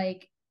are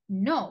like,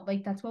 no,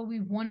 like that's what we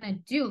want to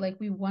do. Like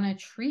we want to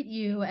treat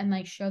you and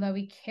like show that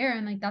we care.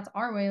 And like that's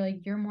our way. Like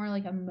you're more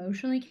like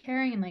emotionally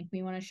caring. And like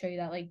we want to show you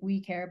that like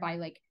we care by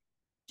like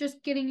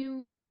just getting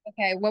you.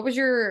 Okay, what was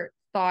your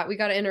thought? We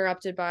got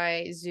interrupted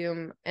by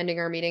Zoom ending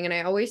our meeting, and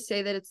I always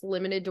say that it's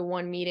limited to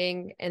one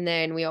meeting, and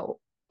then we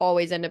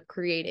always end up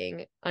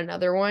creating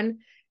another one.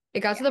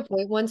 It got to Yeah. the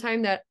point one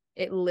time that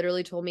it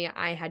literally told me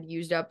I had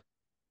used up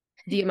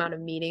the amount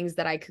of meetings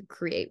that I could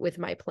create with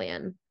my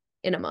plan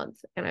in a month,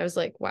 and I was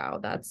like, "Wow,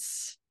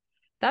 that's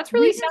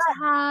really We sad." just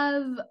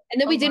have And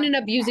then a we lot didn't to end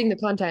up using say.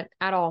 the content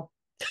at all.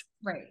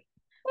 Right.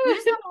 We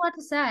just have a lot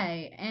to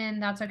say,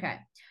 and that's okay.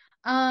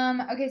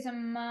 Okay, so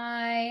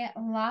my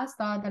last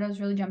thought that I was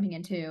really jumping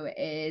into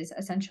is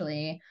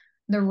essentially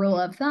the rule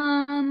of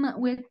thumb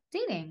with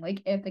dating.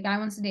 Like if the guy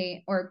wants to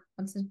date or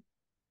wants to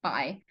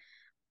buy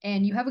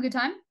and you have a good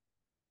time,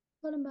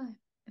 let him buy.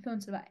 If he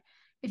wants to buy.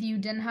 If you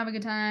didn't have a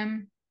good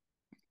time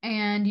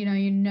and you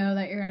know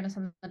that you're gonna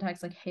send the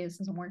text like, hey, this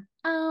doesn't work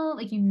out,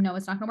 like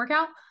it's not gonna work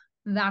out,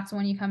 that's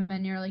when you come in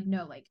and you're like,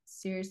 no, like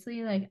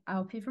seriously, like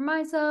I'll pay for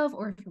myself,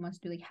 or if he wants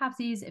to do like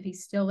halfsies, if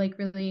he's still like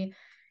really,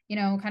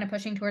 kind of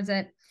pushing towards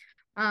it.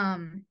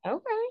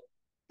 Okay.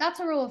 That's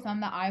a rule of thumb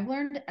that I've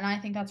learned, and I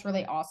think that's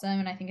really awesome,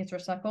 and I think it's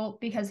respectful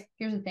because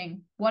here's the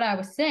thing. What I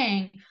was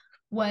saying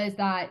was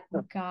that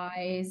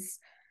guys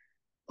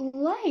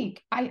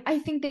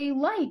I think they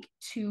like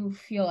to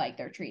feel like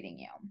they're treating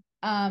you.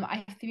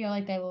 I feel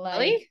like they like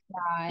Really?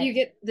 that. You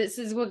get this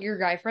is what your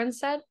guy friend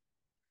said?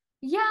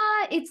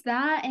 Yeah, it's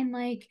that, and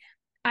like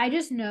I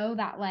just know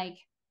that like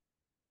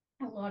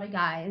a lot of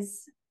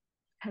guys,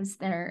 because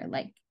they're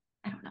like,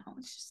 I don't know,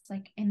 it's just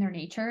like in their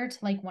nature to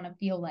like want to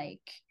feel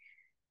like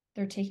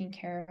they're taking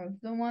care of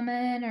the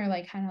woman or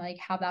like kind of like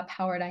have that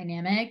power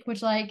dynamic,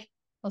 which like,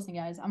 listen,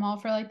 guys, I'm all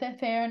for like the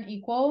fair and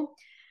equal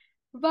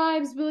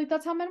vibes, but like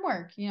that's how men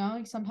work,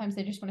 like sometimes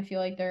they just want to feel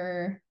like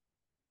they're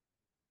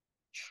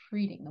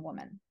treating the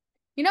woman,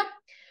 you know?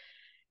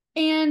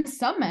 And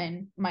some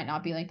men might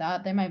not be like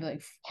that. They might be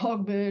like,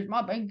 fuck bitch,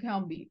 my bank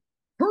account be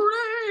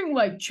hurting,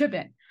 like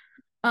chipping.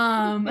 But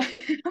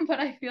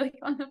I feel like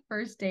on the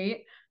first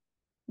date,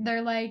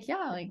 they're like,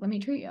 yeah, like let me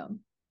treat you.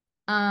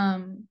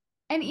 Um,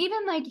 and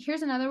even like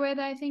here's another way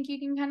that I think you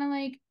can kind of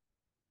like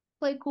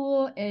play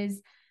cool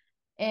is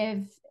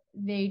if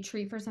they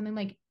treat for something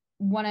like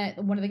one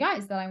of the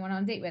guys that I went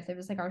on a date with. It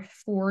was like our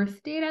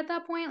fourth date at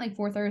that point, like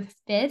fourth or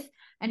fifth,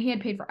 and he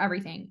had paid for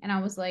everything. And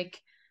I was like,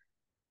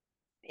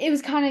 it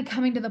was kind of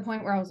coming to the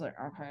point where I was like,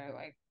 okay,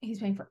 like he's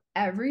paying for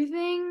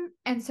everything.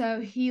 And so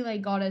he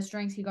like got us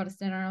drinks, he got us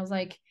dinner. And I was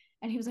like,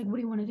 and he was like, what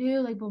do you want to do?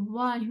 Like, blah, blah,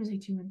 blah. And he was like,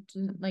 do you want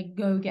to like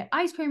go get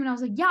ice cream? And I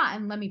was like, yeah,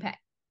 and let me pay.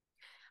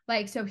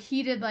 Like, so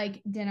he did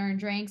like dinner and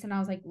drinks, and I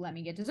was like, let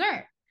me get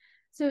dessert.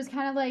 So it was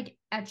kind of like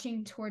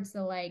etching towards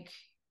the like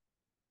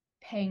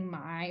paying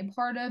my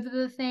part of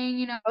the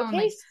thing, and Okay,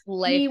 like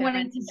slay me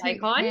wanting to feminist treat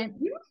icon. him.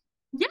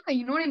 Yeah,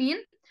 you know what I mean?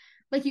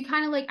 Like you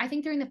kind of like I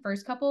think during the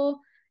first couple,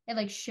 it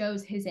like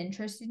shows his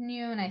interest in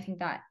you. And I think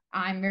that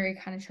I'm very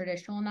kind of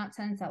traditional in that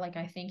sense that like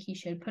I think he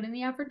should put in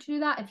the effort to do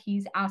that if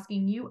he's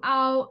asking you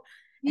out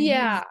and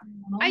Yeah. he's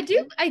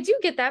normal. I do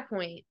get that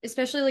point,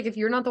 especially like if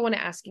you're not the one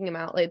asking him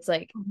out. It's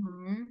like,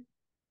 Mhm.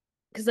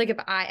 because like if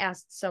I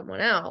asked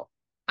someone out,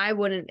 I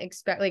wouldn't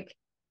expect like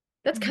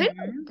that's kind of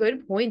a Mhm.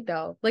 good point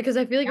though. Like, because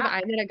I feel like if Yeah,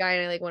 I met a guy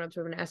and I like went up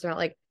to him and asked him out,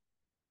 like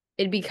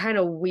it'd be kind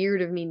of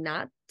weird of me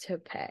not to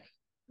pay.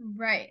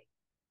 right.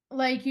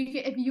 Like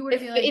if you were to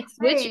be like, It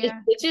hey,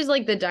 switches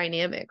like the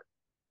dynamic.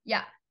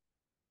 yeah,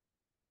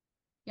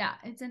 yeah,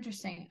 it's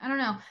interesting. I don't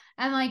know.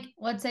 And like,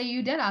 let's say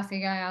you did ask a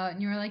guy out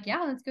and you were like, yeah,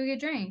 let's go get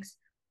drinks.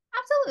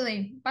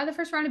 Absolutely. Buy the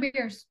first round of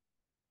beers.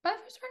 Buy the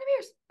first round of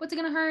beers. What's it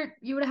gonna hurt?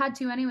 You would have had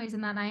to anyways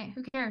in that night.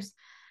 Who cares?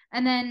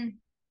 And then,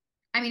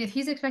 I mean, if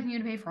he's expecting you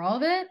to pay for all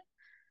of it,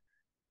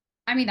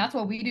 I mean, that's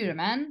what we do to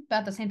men. But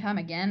at the same time,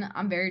 again,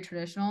 I'm very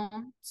traditional.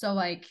 So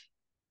like,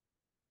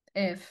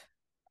 if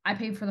I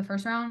paid for the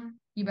first round,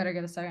 you better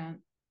get a second.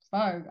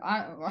 Fuck,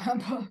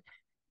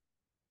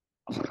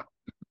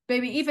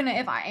 baby, even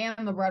if I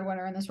am the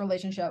breadwinner in this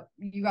relationship,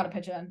 you got to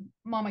pitch in.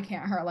 Mama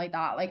can't hurt like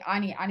that. Like I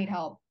need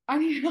help. I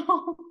need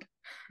help.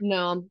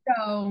 No,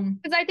 So,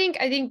 because I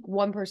think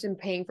one person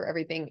paying for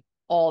everything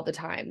all the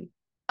time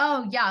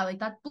oh yeah, like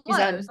that is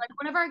blows. Like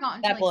whenever I got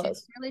into that like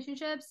serious blows.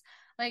 relationships,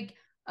 like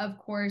of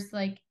course,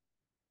 like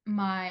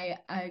my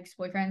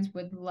ex-boyfriends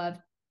would love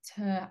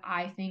to,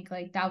 I think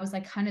like that was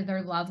like kind of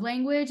their love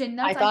language. And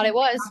I that's, I thought think it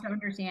you was have to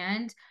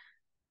understand.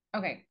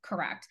 Okay,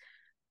 correct.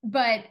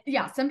 But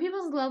yeah, some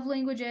people's love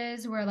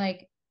languages were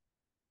like,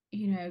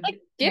 like gift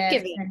gifts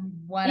giving. and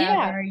Yeah.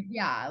 whatever.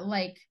 Yeah,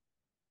 like,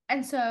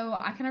 and so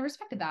I kind of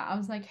respected that. I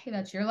was like, hey,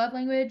 that's your love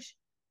language.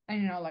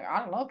 And like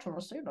I love to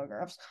receive the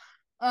gifts.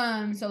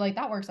 So like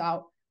that works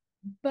out.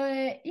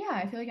 But yeah,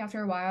 I feel like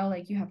after a while,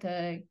 like you have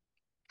to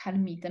kind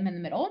of meet them in the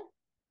middle.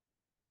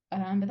 But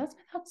that's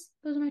my thoughts.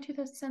 Those are my 2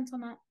 cents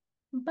on that.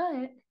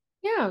 But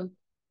Yeah.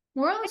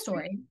 moral of the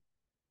story,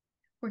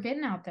 we're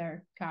getting out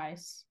there,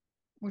 guys.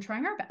 We're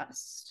trying our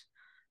best.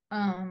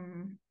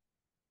 Um,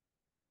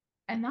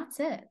 and that's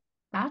it.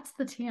 That's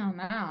the tea on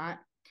that.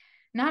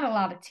 Not a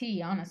lot of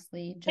tea,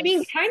 honestly. I mean,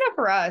 Just kind of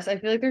for us. I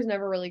feel like there's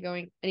never really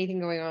going anything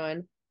going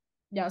on.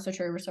 yeah, so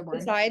true. We're so boring.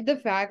 Beside the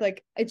fact,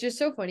 like, it's just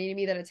so funny to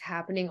me that it's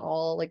happening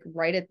all like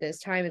right at this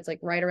time. It's like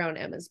right around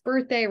Emma's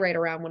birthday, right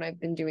around when I've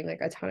been doing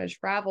like a ton of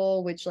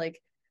travel, which like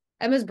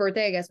Emma's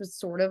birthday, I guess, was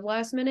sort of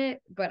last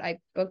minute, but I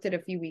booked it a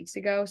few weeks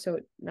ago, so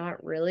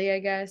not really, I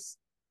guess.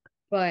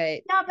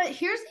 But Yeah, but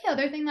here's the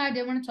other thing that I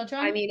did want to touch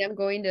I on. mean, I'm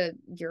going to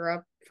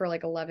Europe for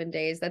like 11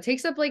 days. That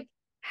takes up like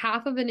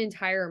half of an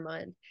entire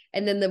month.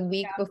 And then the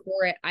week Yeah.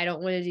 before it, I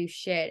don't want to do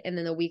shit. And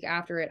then the week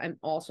after it, I'm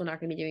also not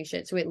going to be doing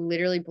shit. So it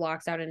literally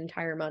blocks out an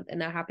entire month.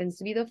 And that happens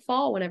to be the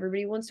fall when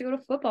everybody wants to go to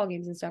football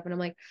games and stuff. And I'm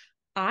like,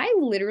 I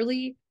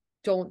literally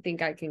don't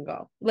think I can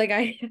go. Like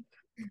I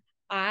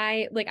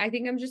think I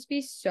think I'm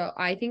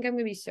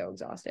gonna be so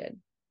exhausted.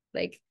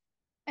 Like,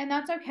 And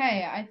that's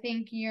okay. I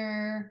think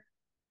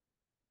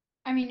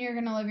I mean, you're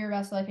gonna live your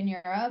best life in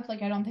Europe.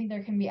 Like, I don't think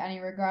there can be any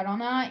regret on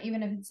that.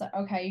 Even if it's like,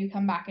 okay, you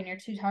come back and you're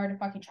too tired to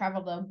fucking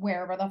travel to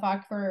wherever the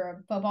fuck for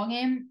a football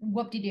game.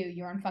 Whoop de doo,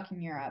 you're in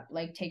fucking Europe.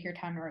 Like, take your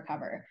time to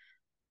recover.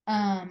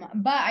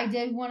 But I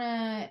did want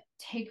to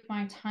take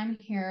my time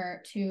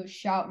here to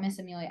shout Miss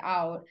Amelia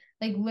out.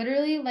 Like,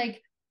 literally,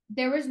 like,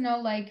 there was no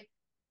like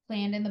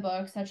planned in the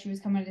books that she was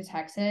coming to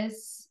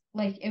Texas.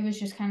 Like, it was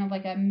just kind of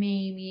like a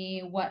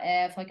maybe, what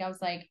if. Like, I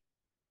was like,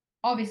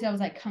 obviously, I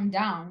was like, come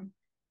down.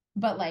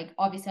 But like,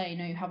 obviously, I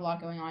know you have a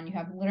lot going on. You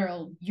have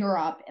literal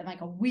Europe in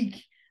like a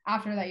week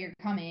after that you're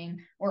coming,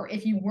 or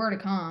if you were to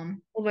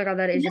come. oh my God,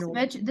 that And is this in a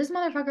bitch, this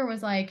motherfucker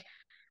was like,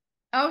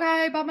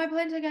 okay, bought my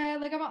plane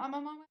ticket. Like, I'm on my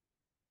way.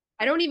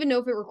 I don't even know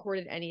if it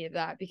recorded any of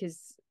that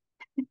because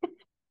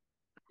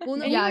well,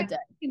 no, you Yeah, guys it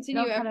did.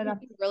 continue. It'll cut it up.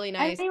 Everything's really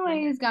nice.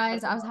 Anyways,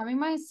 guys, I was having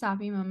my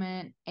sappy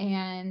moment,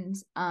 and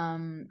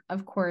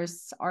of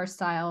course, our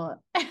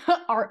style,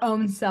 our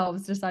own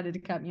selves decided to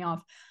cut me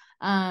off.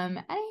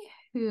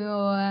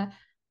 Anywho,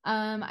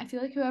 I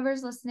feel like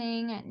whoever's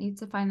listening needs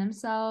to find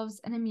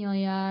themselves an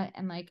Amelia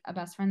and like a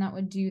best friend that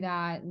would do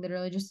that.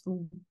 Literally, just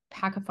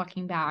pack a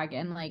fucking bag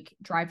and like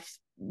drive,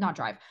 not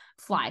drive,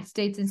 fly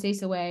states and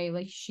states away.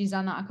 Like she's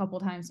done that a couple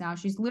times now.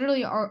 She's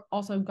literally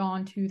also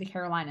gone to the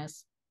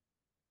Carolinas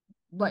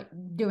like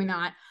doing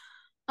that.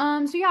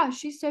 So yeah,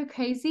 she's so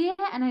crazy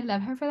and I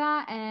love her for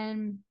that.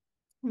 And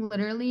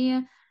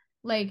literally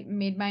like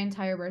made my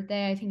entire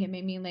birthday. I think it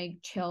made me like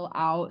chill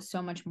out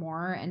so much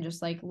more and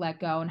just like let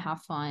go and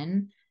have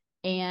fun.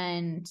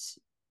 And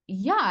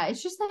yeah,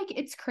 it's just like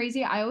it's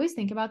crazy. I always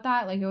think about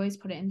that, like I always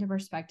put it into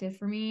perspective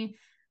for me.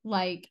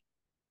 Like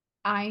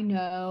I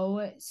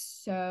know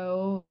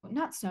so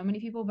not so many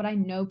people, but I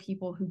know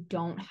people who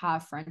don't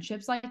have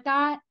friendships like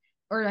that,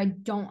 or I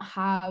don't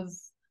have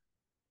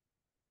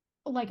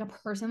like a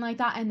person like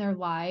that in their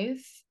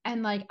life.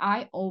 And like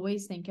I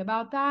always think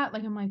about that.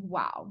 Like I'm like,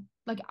 wow,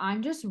 like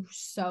I'm just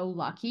so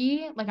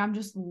lucky. Like I'm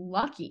just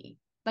lucky.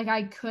 Like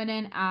I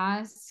couldn't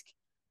ask,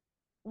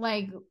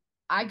 like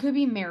I could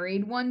be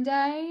married one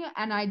day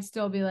and I'd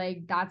still be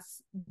like,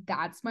 that's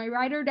my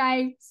ride or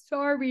die.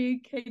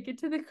 Sorry, kick it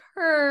to the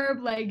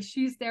curb. Like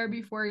she's there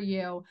before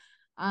you.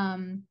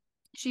 Um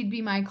she'd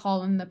be my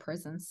call in the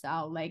prison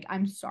cell. Like,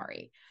 I'm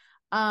sorry.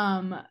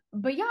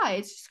 But yeah,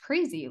 it's just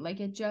crazy. Like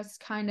it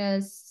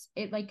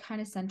like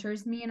kind of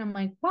centers me and I'm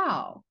like,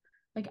 wow.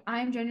 Like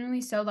I'm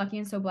genuinely so lucky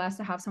and so blessed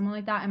to have someone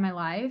like that in my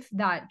life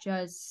that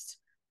just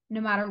no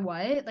matter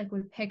what, like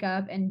would pick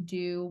up and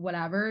do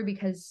whatever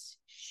because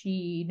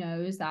she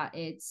knows that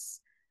it's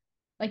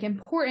like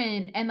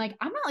important. And like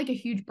I'm not like a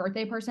huge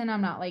birthday person.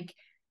 I'm not like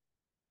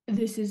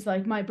this is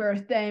like my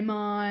birthday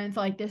month.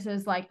 Like this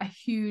is like a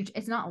huge,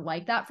 it's not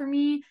like that for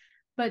me,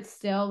 but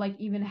still like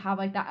even have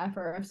like that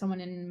effort of someone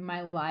in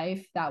my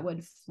life that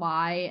would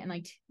fly and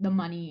like the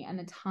money and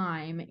the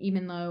time,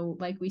 even though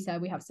like we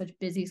said, we have such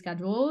busy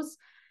schedules.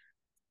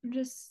 I'm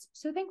just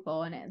so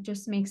thankful. And it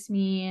just makes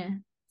me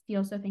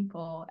feel so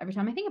thankful every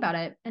time I think about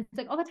it. And it's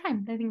like all the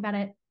time that I think about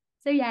it.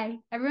 So yay,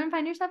 everyone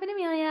find yourself in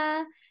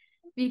Amelia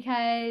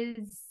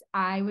because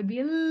I would be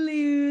a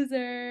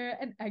loser,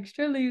 an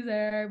extra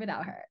loser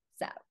without her.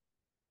 So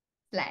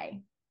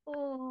slay.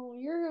 Oh,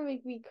 you're gonna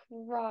make me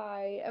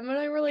cry. Emma and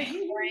I were like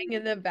crying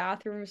in the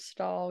bathroom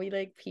stall. We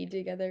like peed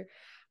together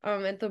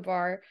at the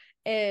bar.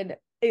 And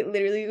it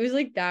was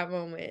like that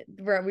moment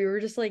where we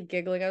were just like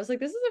giggling. I was like,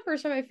 this is the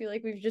first time I feel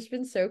like we've just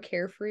been so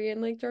carefree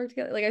and like dark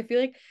together. Like I feel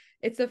like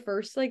it's the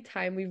first like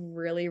time we've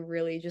really,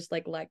 really just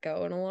like let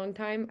go in a long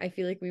time. I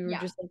feel like we were Yeah.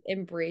 just like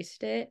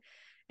embraced it.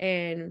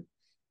 And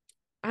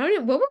I don't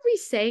know. What were we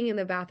saying in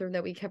the bathroom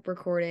that we kept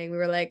recording? We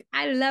were like,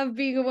 I love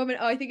being a woman.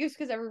 Oh, I think it's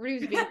because everybody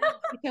was being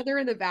each other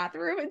in the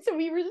bathroom. And so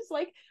we were just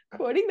like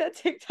quoting that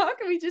TikTok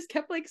and we just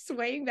kept like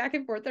swaying back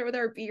and forth there with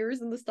our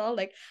beers in the stall.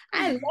 Like,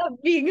 I love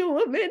being a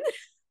woman.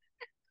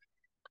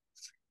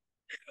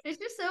 It's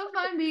just so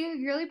fun being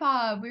a girly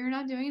pop. We were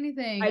not doing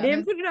anything I didn't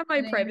other put it on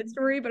my than private sitting.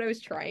 story, but I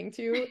was trying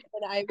to.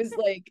 And I was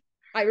like,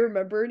 I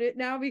remembered it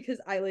now because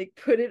I like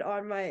put it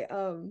on my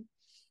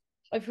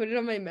I put it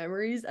on my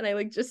memories and I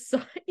like just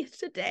saw it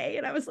today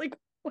and I was like,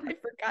 well, I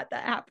forgot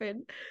that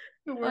happened.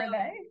 Who Um, were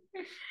they?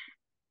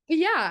 but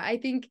yeah, I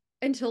think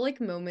until like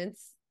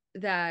moments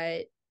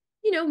that,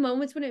 you know,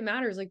 moments when it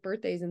matters, like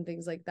birthdays and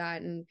things like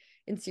that, and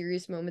in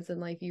serious moments in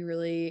life, you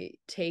really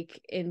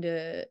take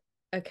into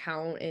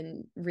account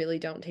and really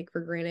don't take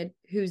for granted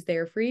who's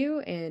there for you.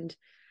 And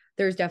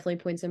there's definitely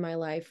points in my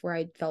life where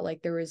I felt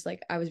like there was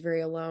like I was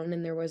very alone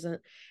and there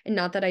wasn't, and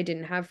not that I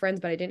didn't have friends,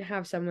 but I didn't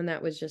have someone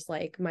that was just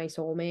like my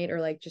soulmate, or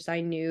like just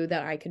I knew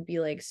that I could be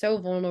like so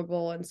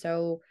vulnerable and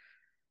so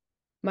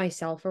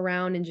myself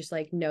around and just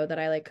like know that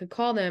I like could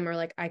call them or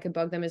like I could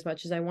bug them as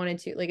much as I wanted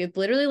to. Like it's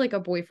literally like a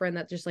boyfriend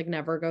that just like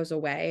never goes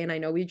away. And I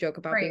know we joke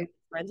about being Right.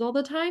 friends all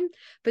the time,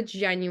 but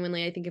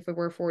genuinely, I think if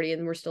we're 40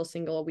 and we're still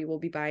single, we will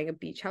be buying a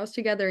beach house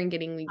together and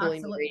getting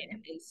legally married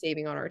Absolutely. and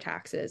saving on our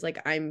taxes.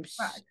 Like I'm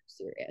so Correct.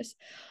 serious.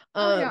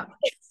 Oh Um yeah.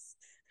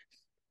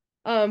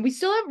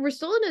 we're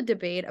still in a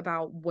debate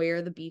about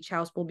where the beach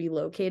house will be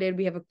located.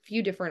 We have a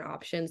few different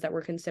options that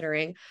we're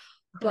considering,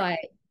 but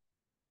Correct.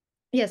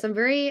 yes, I'm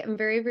very,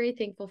 very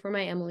thankful for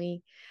my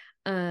Emily.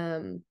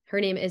 Her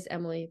name is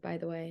Emily, by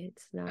the way.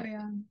 It's Oh not,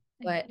 yeah. In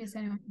but case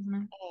anyone doesn't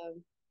know.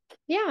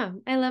 yeah,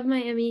 I love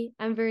my Emmy.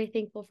 I'm very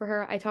thankful for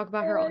her. I talk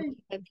about her all Yay.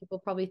 the time. People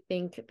probably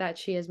think that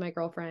she is my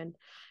girlfriend.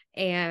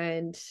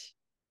 And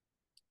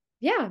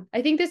yeah,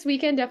 I think this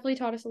weekend definitely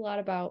taught us a lot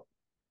about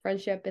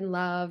friendship and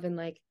love and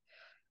like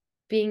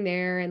being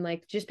there and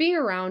like just being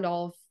around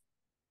all of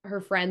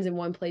her friends in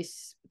one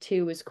place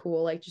too was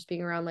cool. Like just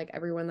being around like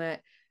everyone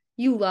that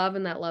you love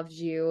and that loves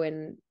you,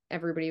 and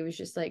everybody was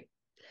just like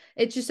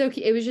it's just so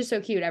it was just so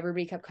cute.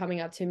 Everybody kept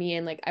coming up to me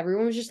and like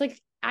everyone was just like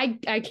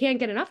I can't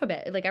get enough of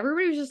it. Like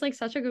everybody was just like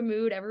such a good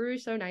mood. Everybody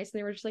was so nice and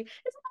they were just like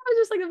it's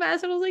just like the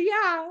best. And I was like,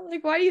 yeah,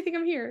 like why do you think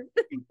I'm here?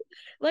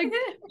 Like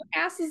my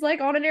ass is like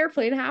on an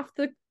airplane half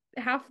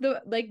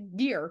the like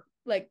gear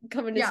like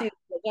coming to see Yeah.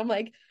 this. I'm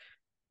like,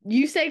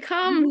 you say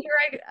come,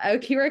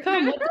 here I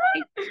come. What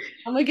day?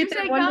 I'm gonna You get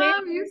there say one day.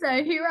 come, you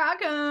say here I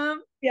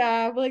come.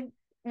 Yeah, like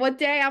what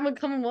day? I'm gonna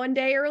come one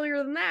day earlier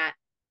than that,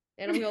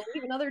 and I'm gonna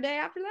leave another day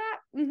after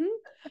that.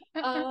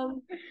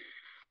 Um,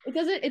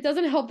 it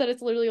doesn't help that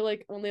it's literally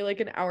like only like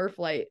an hour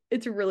flight.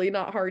 It's really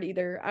not hard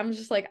either. I'm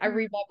just like I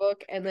read my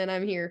book and then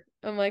I'm here.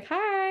 I'm like,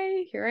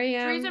 hi, here I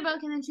Trees am. are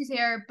broken and she's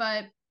here,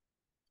 but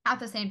at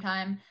the same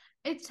time,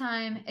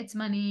 it's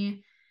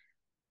money,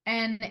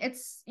 and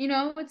it's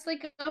it's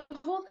like a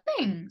whole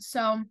thing.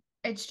 So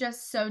it's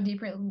just so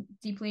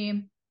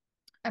deeply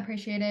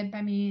appreciated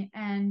by me.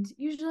 And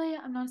usually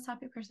I'm not a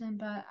sappy person,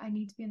 but I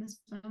need to be in this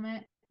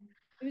moment.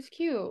 It was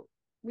cute.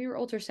 We were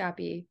ultra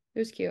sappy. It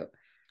was cute.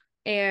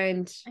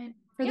 And And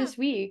for yeah, this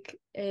week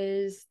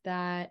is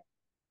that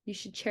you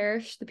should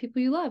cherish the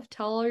people you love.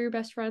 Tell all your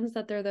best friends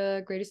that they're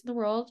the greatest in the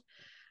world.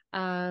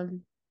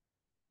 Um,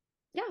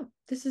 yeah,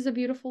 this is a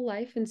beautiful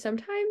life. And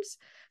sometimes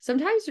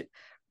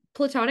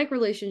platonic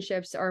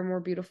relationships are more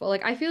beautiful.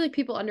 Like I feel like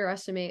people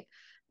underestimate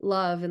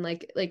love and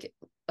like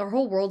our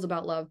whole world's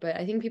about love, but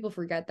I think people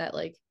forget that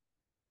like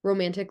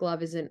romantic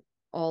love isn't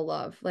all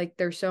love. Like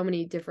there's so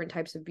many different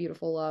types of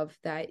beautiful love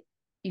that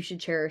you should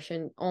cherish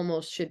and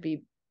almost should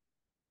be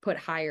put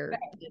higher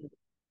than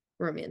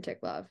romantic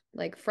love.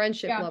 Like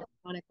friendship yeah, love,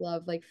 platonic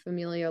love, like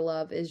familial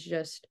love is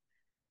just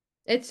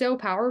It's so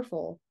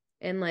powerful.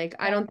 And like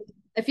Yeah.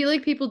 I feel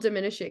like people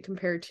diminish it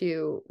compared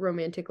to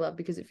romantic love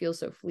because it feels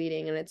so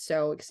fleeting and it's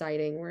so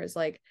exciting. Whereas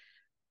like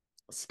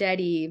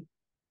steady,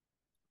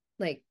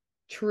 like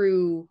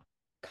true,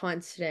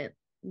 constant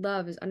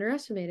love is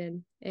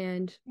underestimated.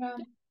 And Yeah.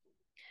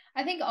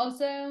 I think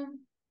also,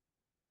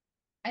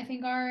 I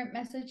think our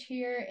message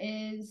here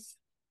is,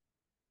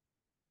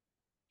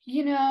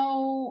 you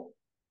know,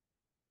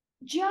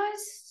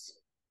 just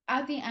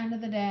at the end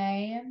of the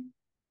day,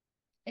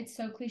 it's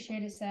so cliche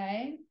to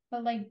say,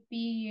 but like be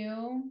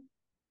you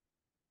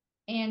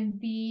and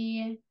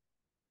be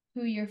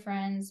who your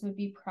friends would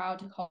be proud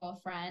to call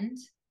a friend.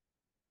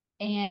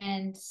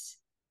 And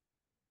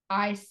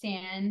I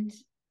stand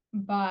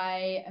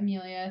by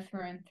Amelia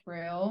through and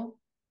through.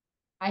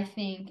 I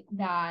think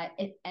that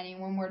if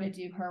anyone were to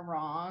do her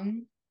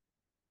wrong,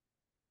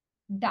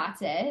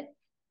 that's it.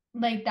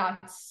 Like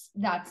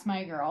that's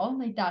my girl.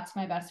 Like that's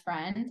my best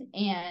friend.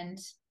 And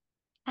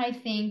I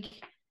think,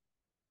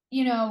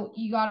 you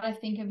gotta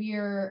think of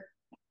your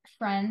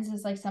friends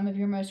as like some of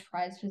your most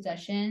prized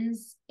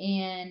possessions.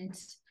 And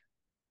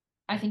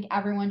I think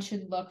everyone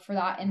should look for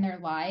that in their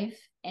life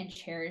and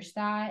cherish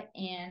that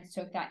and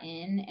soak that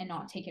in and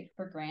not take it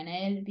for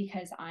granted,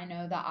 because I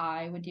know that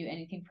I would do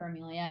anything for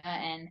Amelia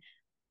and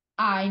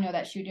I know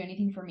that she would do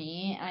anything for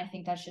me. And I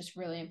think that's just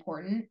really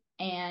important.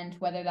 And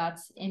whether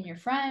that's in your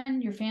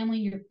friend, your family,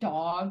 your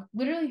dog,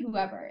 literally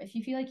whoever, if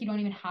you feel like you don't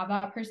even have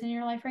that person in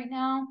your life right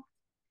now,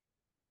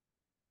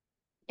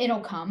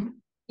 it'll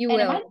come. you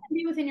And it might will.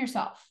 even be within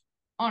yourself.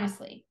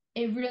 Honestly,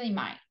 it really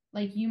might.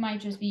 Like you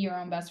might just be your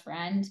own best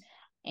friend.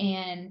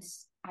 And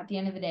at the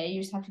end of the day,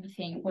 you just have to be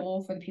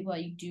thankful for the people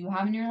that you do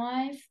have in your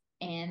life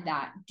and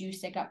that do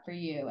stick up for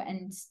you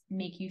and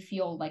make you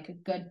feel like a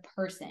good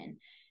person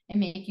and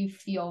make you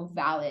feel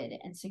valid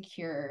and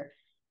secure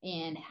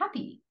and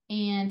happy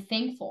and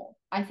thankful.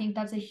 I think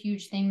that's a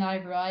huge thing that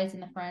I've realized in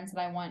the friends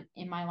that I want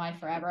in my life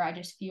forever. I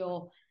just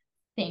feel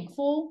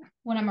thankful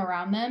when I'm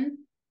around them,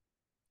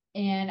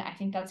 and I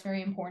think that's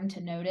very important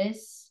to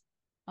notice.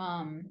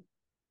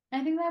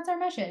 I think that's our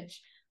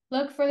message.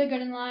 Look for the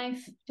good in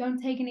life.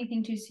 Don't take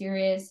anything too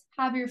serious.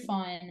 Have your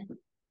fun.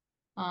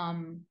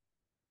 Um,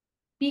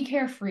 be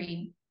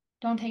carefree.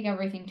 Don't take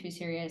everything too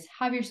serious.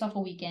 Have yourself a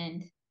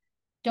weekend.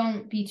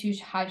 Don't be too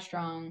high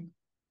strung.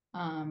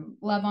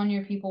 Love on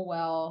your people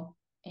well,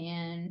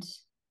 and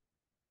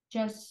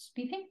just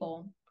be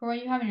thankful for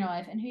what you have in your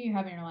life and who you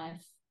have in your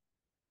life.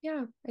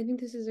 Yeah, I think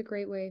this is a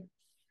great way.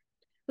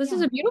 This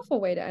is Yeah. a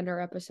beautiful way to end our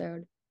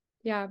episode.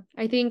 Yeah,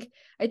 I think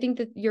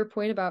that your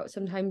point about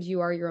sometimes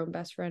you are your own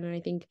best friend, and I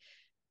think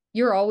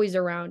you're always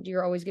around.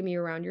 You're always gonna be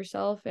around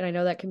yourself, and I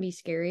know that can be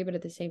scary, but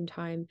at the same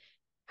time,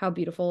 how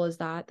beautiful is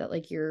that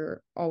like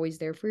you're always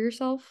there for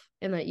yourself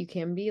and that you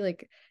can be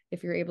like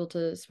if you're able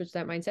to switch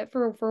that mindset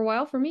for a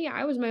while. For me,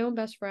 I was my own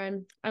best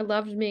friend. I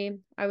loved me.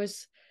 I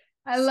was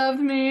I love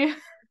me.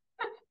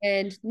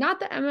 and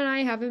not that Emma and I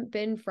haven't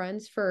been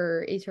friends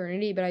for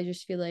eternity, but I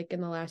just feel like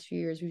in the last few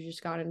years we've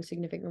just gotten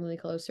significantly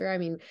closer. I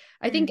mean,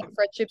 I think Mm.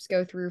 friendships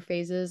go through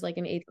phases. Like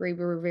in eighth grade,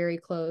 we were very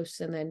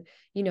close, and then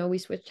we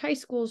switched high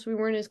schools, so we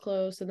weren't as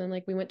close, and then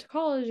like we went to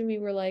college, and we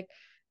were like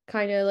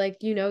kind of like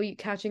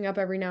catching up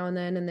every now and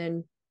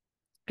then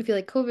I feel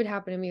like COVID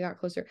happened and we got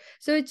closer.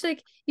 So it's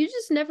like you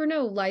just never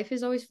know. Life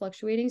is always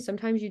fluctuating.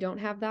 Sometimes you don't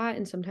have that,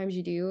 and sometimes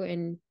you do.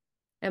 And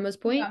Emma's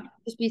point, Yeah.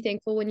 just be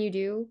thankful when you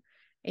do,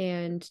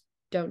 and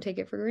don't take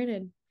it for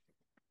granted.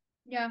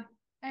 Yeah.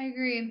 I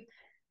agree.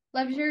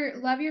 Love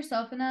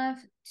yourself enough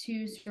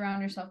to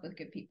surround yourself with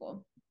good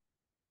people.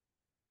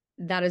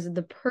 That is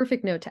the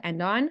perfect note to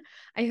end on.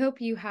 I hope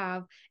you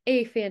have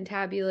a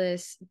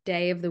fantabulous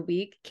day of the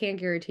week. Can't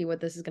guarantee what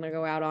this is going to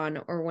go out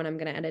on or when I'm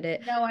going to edit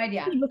it. No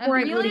idea. Before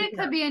I go to Amelia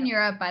could be in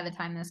Europe by the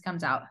time this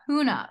comes out.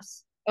 Who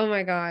knows? Oh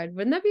my God,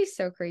 wouldn't that be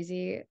so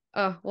crazy?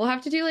 Oh, we'll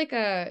have to do like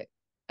a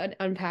an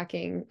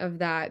unpacking of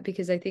that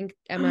because I think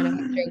Emma and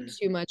I joked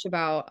too much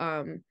about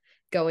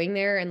going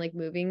there and like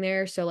moving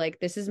there. So like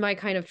this is my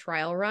kind of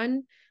trial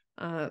run.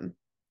 Um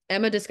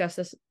Emma discussed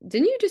this.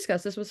 Didn't you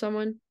discuss this with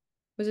someone?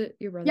 Was it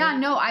your brother? Yeah,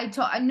 no,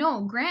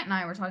 no, Grant and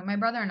I were talking, my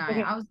brother and I.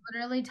 Okay. I was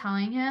literally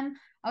telling him,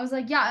 I was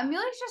like, yeah,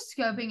 Amelia's just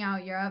scoping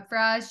out Europe for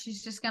us.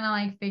 She's just gonna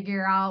like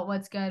figure out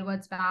what's good,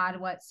 what's bad,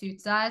 what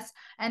suits us.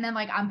 And then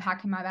like I'm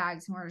packing my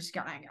bags and we're just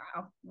gonna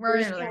go. We're We're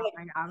just literally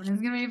kind of like, gonna go and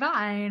it's gonna be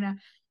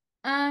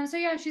fine. So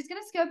yeah, she's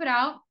gonna scope it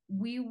out.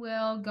 We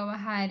will go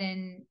ahead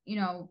and,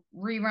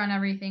 rerun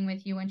everything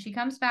with you when she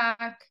comes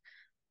back.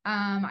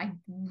 I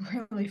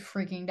really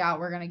freaking doubt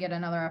we're gonna get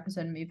another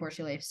episode in before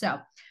she leaves. So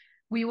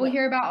we will yeah.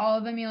 hear about all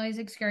of Amelia's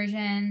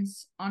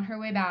excursions on her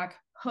way back.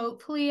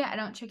 Hopefully, I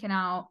don't chicken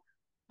out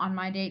on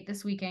my date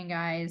this weekend,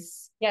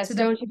 guys. Yes, So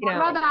then don't we check can it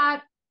talk about out.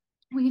 that.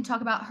 We can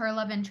talk about her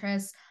love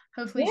interests.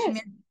 Hopefully, she Yes.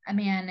 meets a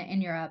man in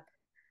Europe,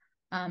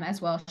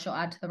 as well. She'll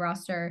add to the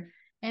roster,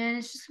 and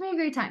it's just gonna be a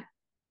great time.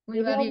 We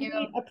Maybe love I'll you.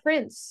 meet a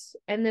prince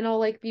and then I'll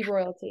like be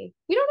royalty.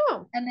 We don't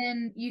know. And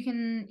then you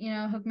can,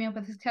 hook me up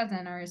with his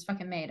cousin or his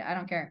fucking maid. I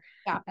don't care.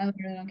 Yeah. I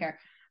literally don't care.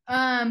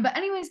 But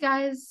anyways,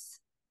 guys,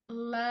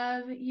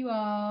 Love you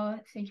all.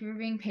 Thank you for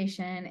being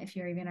patient if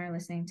you're even are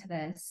listening to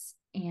this.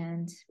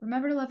 And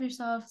remember to love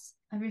yourselves,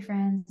 love your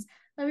friends,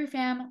 love your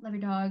fam, love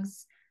your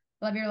dogs,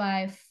 love your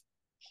life.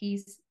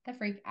 Peace the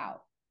freak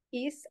out.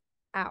 Peace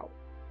out.